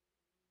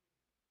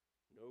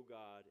 Know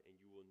God, and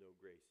you will know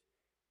grace.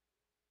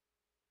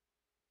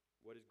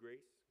 What is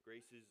grace?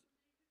 Grace is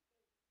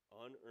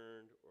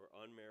unearned or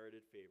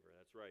unmerited favor.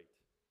 That's right.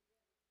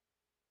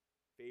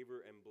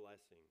 Favor and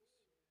blessings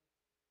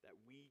that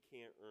we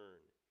can't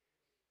earn.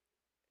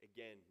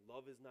 Again,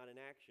 love is not an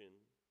action.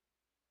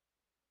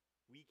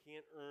 We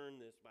can't earn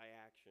this by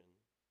action.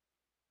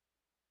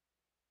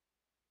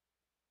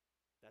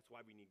 That's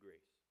why we need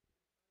grace.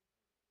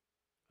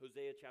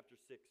 Hosea chapter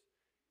 6,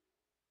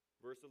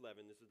 verse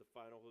 11. This is the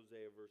final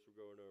Hosea verse we're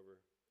going over.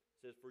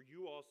 It says, "For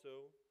you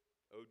also,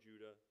 O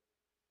Judah,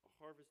 a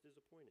harvest is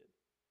appointed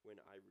when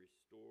I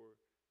restore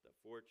the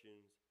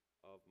fortunes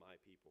of my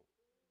people."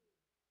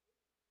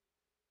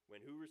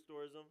 When who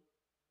restores them?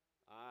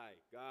 I,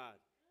 God.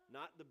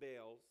 Not the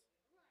Baals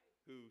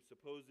who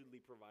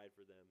supposedly provide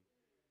for them.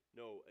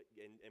 No,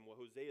 and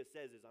what Hosea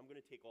says is, I'm going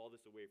to take all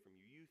this away from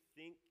you. You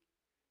think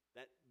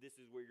that this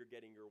is where you're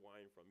getting your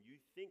wine from. You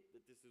think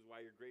that this is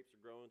why your grapes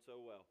are growing so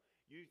well.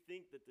 You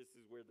think that this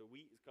is where the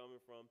wheat is coming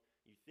from.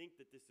 You think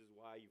that this is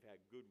why you've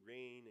had good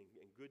rain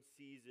and good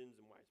seasons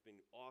and why it's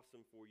been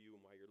awesome for you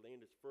and why your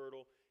land is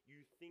fertile.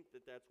 You think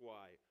that that's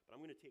why. But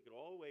I'm going to take it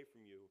all away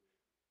from you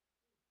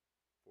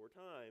for a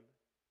time,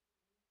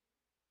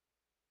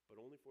 but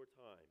only for a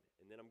time.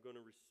 And then I'm going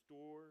to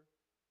restore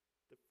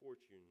the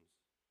fortunes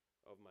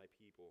of my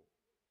people.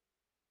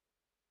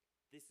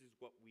 This is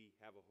what we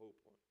have a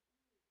hope on.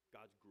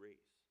 God's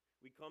grace.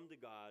 We come to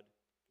God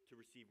to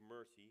receive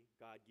mercy.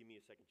 God, give me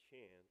a second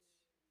chance.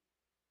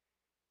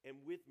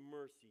 And with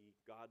mercy,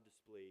 God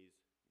displays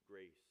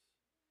grace,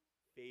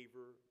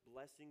 favor,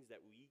 blessings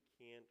that we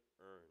can't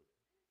earn.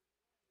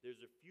 There's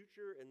a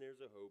future and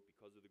there's a hope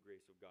because of the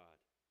grace of God.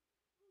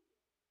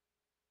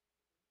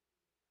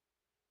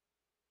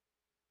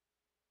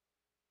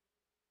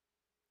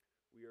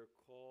 We are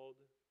called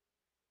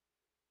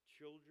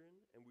children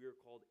and we are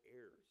called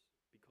heirs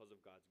because of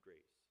God's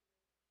grace.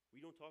 We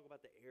don't talk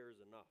about the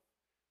heirs enough.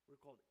 We're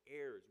called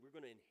heirs. We're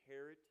going to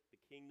inherit the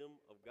kingdom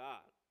of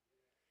God.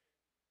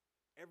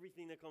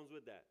 Everything that comes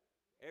with that.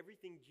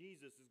 Everything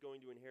Jesus is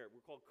going to inherit.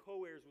 We're called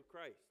co-heirs with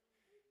Christ.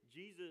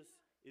 Jesus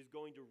is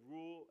going to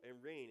rule and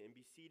reign and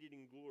be seated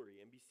in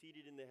glory and be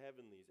seated in the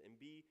heavenlies and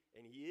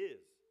he is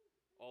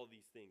all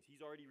these things.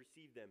 He's already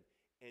received them.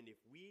 And if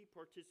we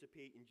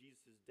participate in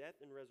Jesus' death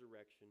and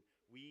resurrection,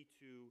 we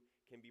too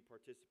can be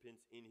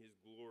participants in his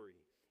glory.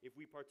 If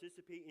we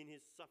participate in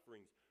his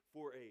sufferings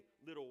for a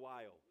little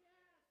while,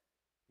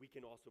 we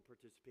can also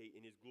participate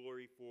in his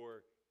glory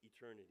for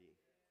eternity.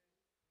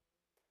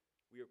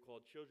 We are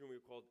called children,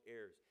 we are called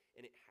heirs.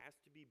 And it has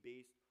to be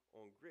based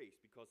on grace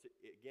because,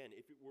 again,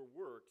 if it were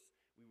works,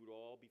 we would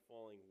all be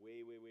falling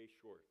way, way, way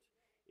short.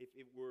 If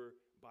it were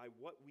by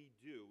what we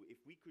do, if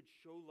we could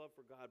show love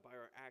for God by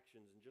our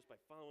actions and just by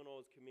following all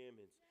his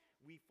commandments,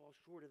 we fall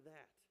short of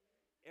that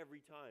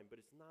every time. But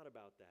it's not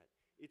about that.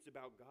 It's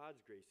about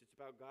God's grace. It's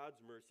about God's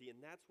mercy.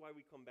 And that's why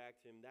we come back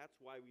to him. That's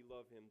why we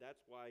love him.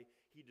 That's why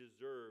he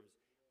deserves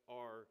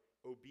our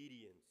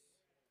obedience.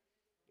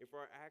 If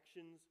our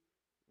actions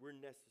were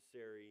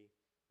necessary,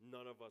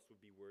 none of us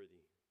would be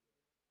worthy.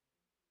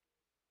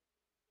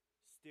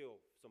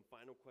 Still, some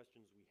final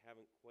questions we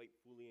haven't quite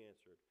fully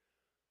answered.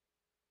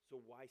 So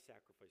why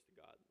sacrifice to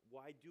God?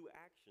 Why do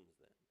actions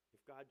then?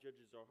 If God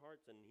judges our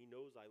hearts and he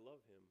knows I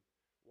love him,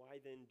 why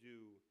then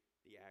do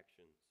the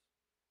actions?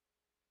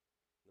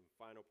 The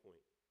final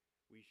point.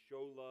 We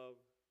show love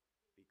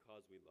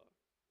because we love.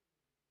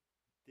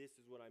 This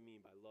is what I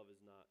mean by love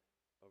is not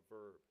a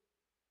verb.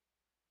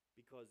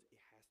 Because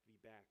it has to be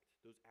backed.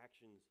 Those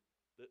actions,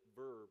 the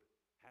verb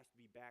has to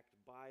be backed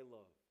by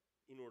love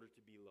in order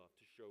to be love,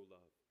 to show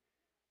love.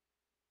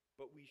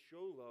 But we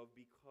show love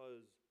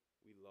because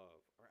we love.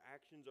 Our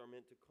actions are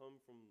meant to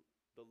come from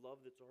the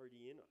love that's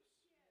already in us.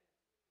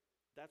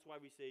 That's why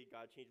we say,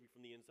 God changed me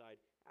from the inside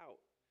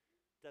out.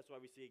 That's why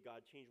we say,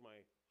 God changed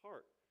my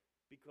heart.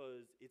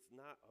 Because it's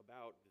not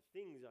about the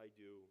things I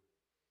do.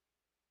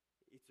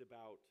 It's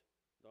about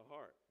the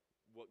heart,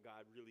 what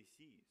God really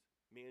sees.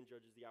 Man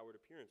judges the outward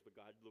appearance, but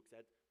God looks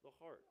at the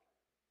heart.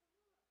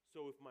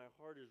 So if my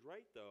heart is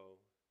right, though,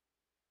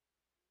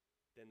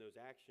 then those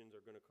actions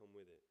are going to come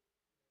with it.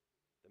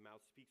 The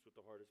mouth speaks what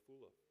the heart is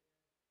full of.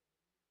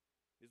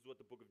 This is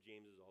what the book of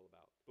James is all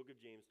about. The book of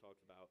James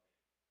talks about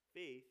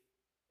faith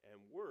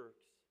and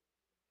works,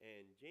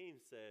 and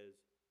James says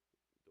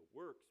the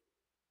works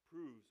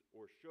proves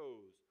or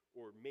shows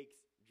or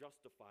makes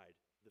justified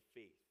the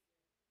faith.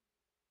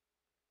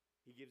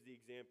 He gives the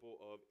example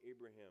of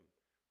Abraham,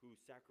 who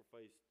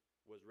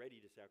was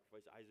ready to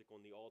sacrifice Isaac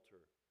on the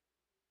altar.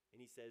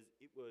 And he says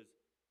it was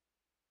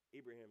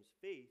Abraham's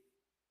faith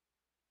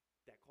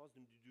that caused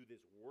him to do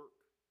this work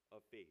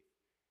of faith.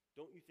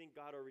 Don't you think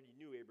God already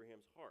knew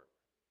Abraham's heart?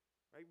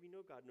 Right? We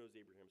know God knows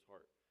Abraham's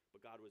heart.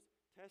 But God was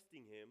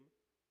testing him,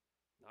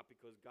 not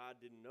because God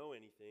didn't know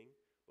anything,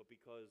 but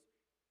because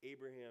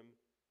Abraham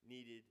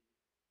needed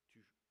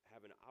to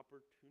have an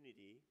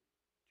opportunity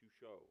to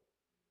show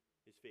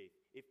his faith.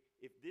 If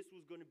this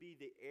was going to be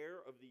the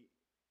heir of the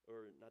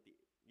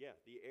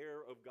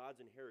heir of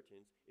God's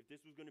inheritance, if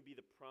this was going to be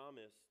the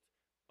promised,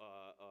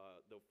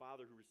 the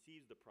father who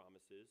receives the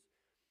promises,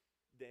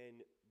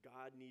 then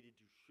God needed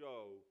to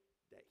show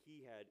that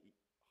he had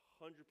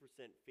 100%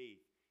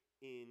 faith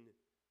in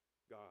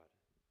God.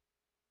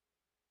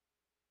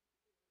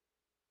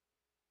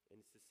 And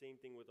it's the same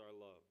thing with our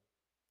love.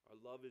 Our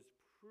love is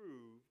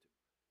proved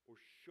or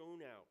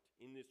shown out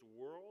in this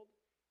world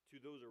to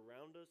those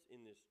around us,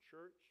 in this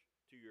church,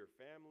 to your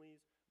families,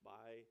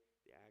 by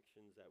the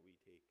actions that we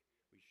take,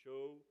 We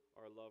show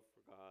our love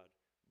for God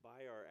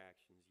by our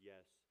actions,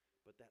 yes,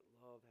 but that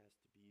love has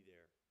to be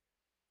there.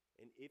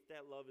 And if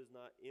that love is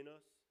not in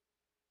us,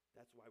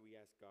 that's why we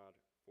ask God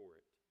for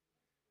it.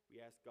 We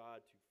ask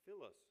God to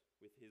fill us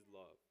with his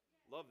love.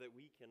 Love that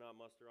we cannot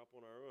muster up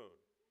on our own.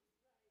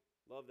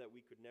 Love that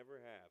we could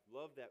never have.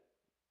 Love that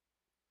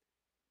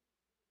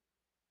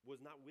was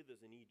not with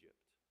us in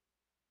Egypt.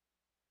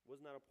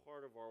 Was not a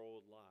part of our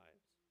old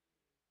lives.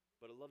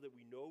 But a love that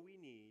we know we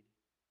need,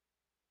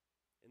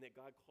 and that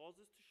God calls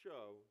us to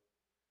show,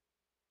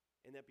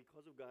 and that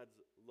because of God's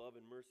love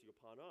and mercy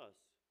upon us,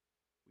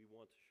 we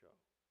want to show.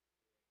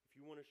 If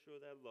you want to show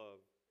that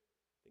love,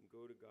 then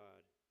go to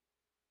God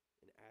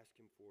and ask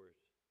him for it.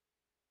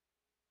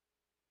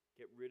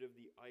 Get rid of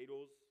the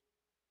idols.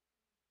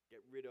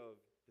 Get rid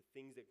of the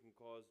things that can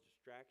cause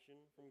distraction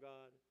from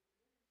God,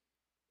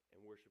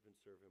 and worship and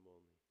serve him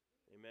only.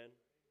 Amen?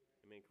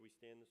 Amen. Can we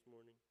stand this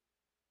morning?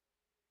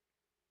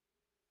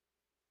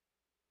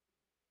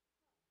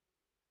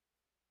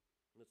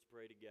 Let's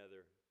pray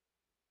together.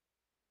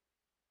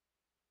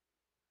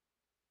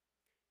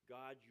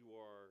 God, you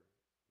are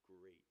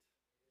great.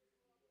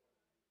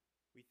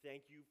 We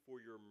thank you for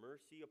your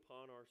mercy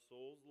upon our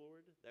souls,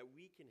 Lord, that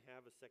we can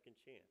have a second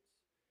chance,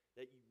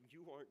 that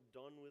you aren't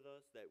done with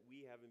us, that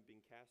we haven't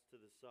been cast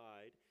to the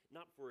side,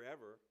 not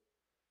forever,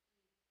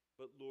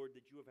 but Lord,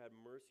 that you have had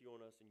mercy on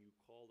us and you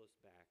call us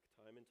back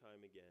time and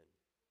time again.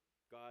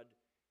 God,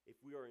 if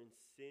we are in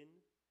sin,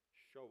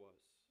 show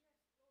us.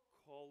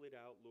 Call it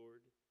out,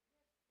 Lord,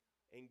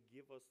 and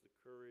give us the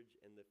courage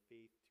and the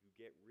faith to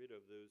get rid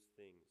of those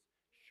things.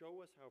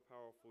 Show us how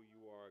powerful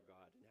you are,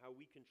 God, and how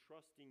we can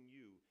trust in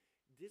you.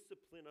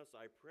 Discipline us,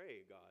 I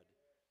pray, God.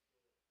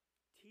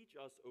 Teach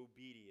us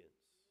obedience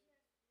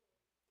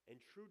and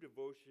true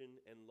devotion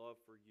and love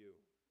for you.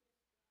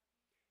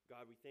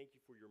 God, we thank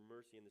you for your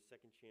mercy and the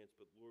second chance,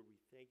 but Lord, we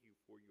thank you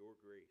for your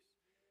grace.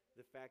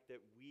 The fact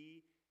that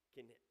we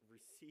can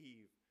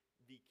receive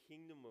the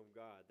kingdom of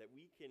God, that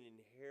we can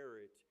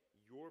inherit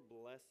your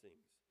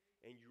blessings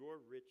and your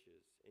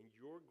riches and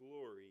your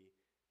glory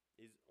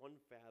is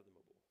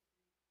unfathomable.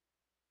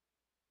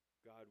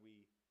 God,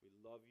 we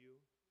love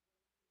you.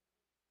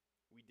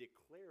 We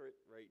declare it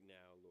right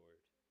now,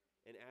 Lord,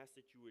 and ask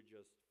that you would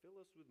just fill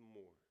us with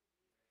more,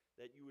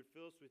 that you would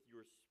fill us with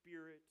your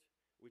spirit,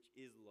 which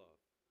is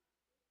love.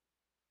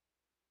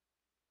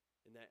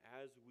 And that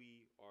as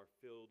we are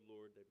filled,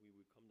 Lord, that we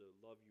would come to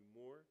love you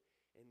more,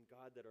 and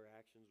God, that our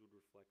actions would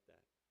reflect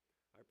that.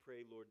 I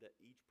pray, Lord, that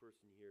each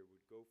person here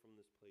would go from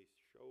this place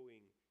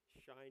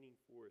shining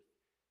forth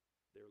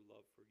their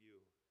love for you.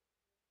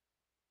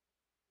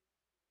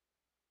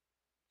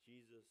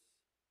 Jesus,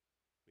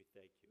 we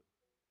thank you.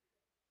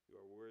 You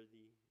are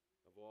worthy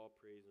of all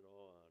praise and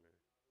all honor.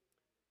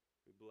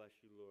 We bless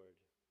you, Lord,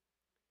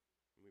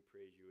 and we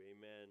praise you.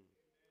 Amen.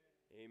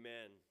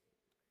 Amen.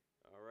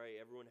 All right,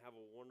 everyone have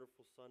a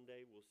wonderful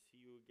Sunday. We'll see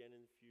you again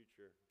in the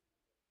future.